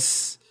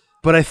says,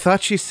 but I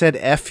thought she said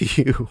F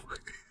you.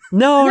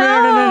 No.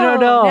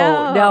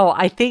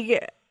 I think...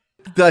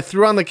 I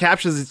threw on the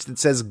captions, it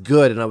says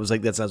good, and I was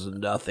like, that sounds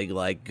nothing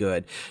like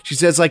good. She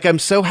says, like, I'm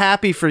so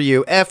happy for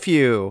you, F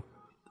you.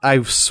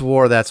 I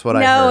swore that's what I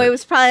heard. No, it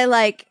was probably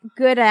like,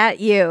 good at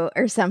you,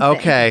 or something.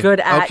 Okay. Good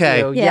at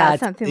you. Yeah,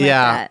 something like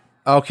that.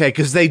 Okay,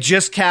 because they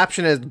just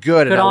caption it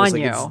good. Good and I was on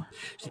like, you.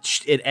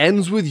 It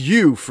ends with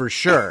you for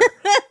sure.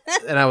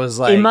 And I was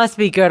like, it must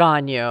be good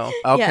on you.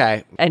 Okay.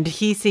 Yeah. And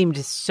he seemed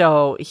his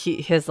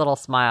little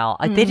smile.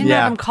 They didn't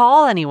have him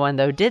call anyone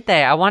though, did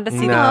they? I wanted to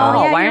see the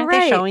call. Yeah, why aren't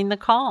they showing the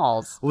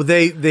calls? Well,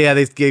 they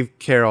gave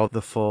Carol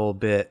the full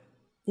bit.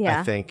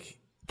 Yeah. I think.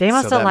 They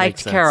must have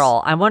liked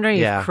Carol. I'm wondering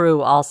if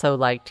crew also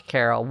liked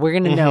Carol. We're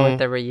going to know at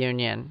the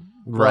reunion.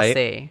 We'll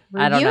see.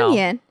 I don't know.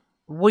 Reunion?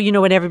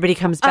 Well, when everybody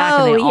comes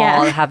back and they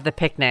all have the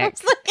picnic.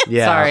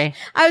 Sorry.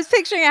 I was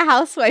picturing a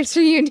housewives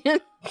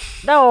reunion.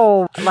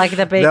 No, like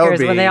the bakers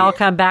when they all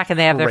come back and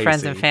they have their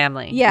friends and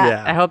family.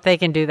 Yeah. I hope they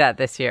can do that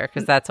this year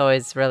because that's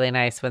always really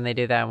nice when they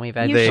do that and we've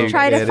had You should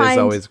try to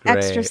find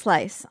Extra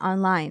Slice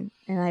online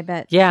and I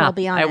bet she'll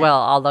be on it. I will.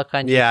 I'll look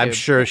on YouTube. Yeah, I'm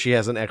sure she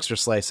has an Extra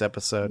Slice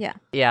episode.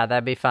 Yeah,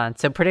 that'd be fun.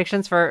 So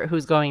predictions for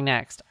who's going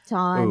next?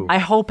 Dawn. Ooh. I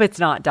hope it's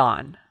not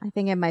Dawn. I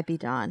think it might be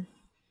Dawn.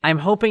 I'm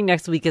hoping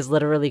next week is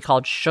literally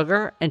called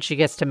Sugar and she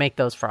gets to make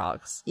those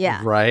frogs. Yeah.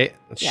 Right?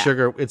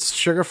 It's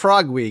Sugar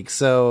Frog Week,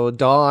 so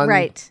Dawn.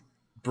 Right.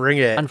 Bring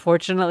it.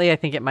 Unfortunately, I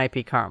think it might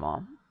be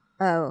caramel.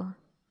 Oh.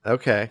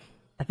 Okay.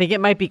 I think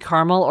it might be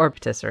caramel or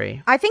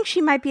patisserie. I think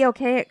she might be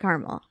okay at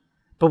caramel.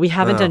 But we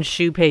haven't done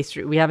shoe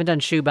pastry. We haven't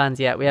done shoe buns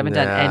yet. We haven't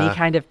done any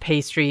kind of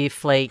pastry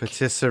flake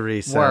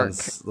Patisserie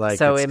sounds like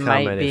so it's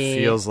coming. Might be, it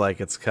feels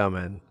like it's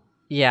coming.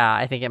 Yeah,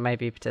 I think it might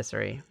be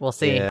patisserie. We'll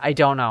see. Yeah. I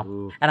don't know.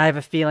 Ooh. And I have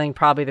a feeling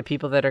probably the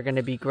people that are going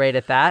to be great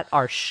at that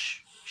are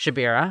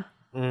Syabira.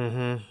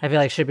 Mm-hmm. I feel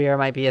like Syabira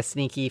might be a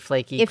sneaky,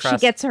 flaky if she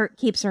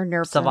keeps her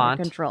nerves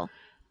under control.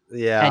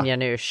 Yeah. And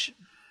Yanush.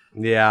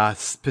 Yeah,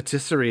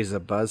 patisserie is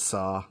a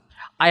buzzsaw.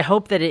 I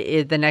hope that it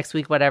is the next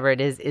week, whatever it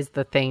is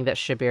the thing that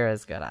Syabira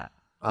is good at.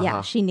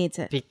 Yeah, she needs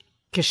it.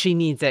 Because she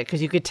needs it.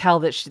 Because you could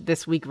tell that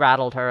this week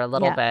rattled her a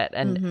little bit.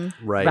 And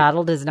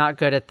rattled is not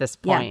good at this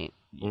point.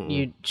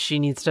 Yeah. She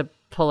needs to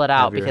pull it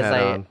out because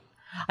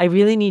I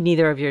really need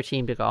neither of your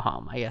team to go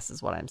home, I guess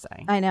is what I'm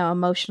saying. I know.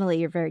 Emotionally,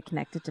 you're very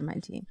connected to my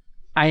team.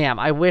 I am.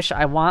 I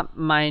want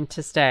mine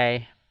to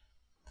stay.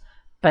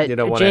 But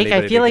Jake,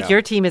 I feel like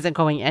your team isn't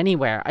going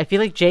anywhere. I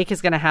feel like Jake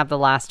is going to have the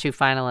last two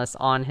finalists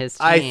on his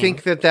team. I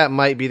think that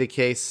might be the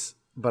case,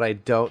 but I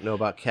don't know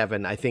about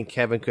Kevin. I think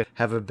Kevin could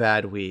have a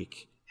bad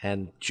week,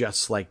 and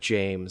just like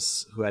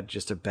James, who had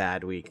just a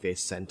bad week, they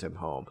sent him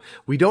home.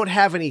 We don't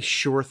have any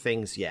sure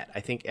things yet. I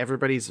think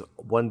everybody's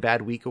one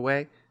bad week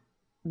away.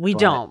 We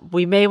don't.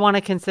 We may want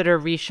to consider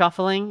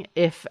reshuffling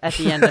if at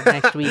the end of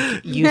next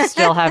week you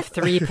still have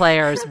 3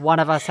 players. One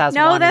of us has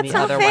one and the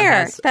other one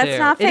has 2. That's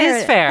not fair. It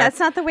is fair. That's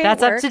not the way it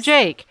works. That's up to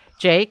Jake.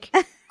 Jake,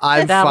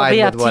 I'm that fine will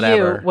be with up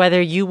whatever. to you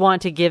whether you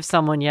want to give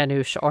someone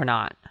Yanush or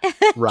not.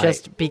 Right.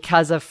 Just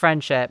because of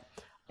friendship.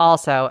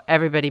 Also,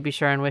 everybody be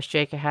sure and wish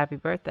Jake a happy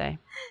birthday.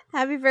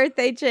 Happy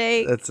birthday,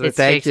 Jake. It's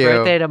Jake's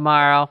birthday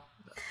tomorrow.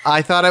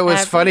 I thought it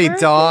was funny.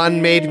 Birthday.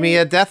 Dawn made me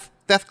a death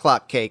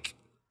clock cake.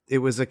 It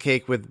was a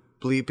cake with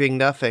bleeping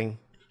nothing.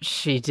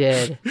 She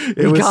did.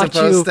 It was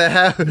supposed to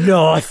have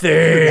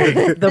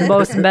nothing. The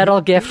most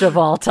metal gift of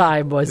all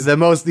time was the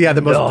most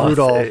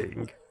brutal.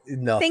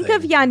 Nothing. Think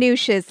of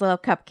Yanush's little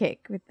cupcake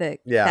with the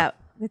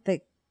with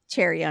the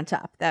cherry on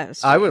top. That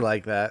was. I would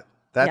like that.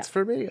 That's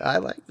for me. I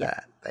like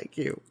that. Thank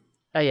you.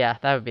 Oh yeah,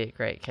 that would be a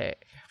great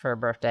cake for a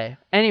birthday.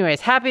 Anyways,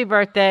 happy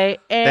birthday!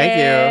 Thank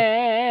you.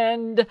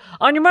 And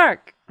on your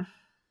mark,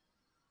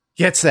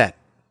 get set.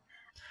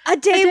 A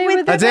day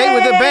with a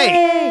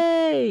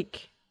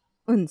bake.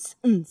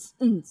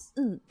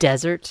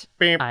 Desert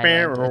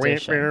Island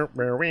edition.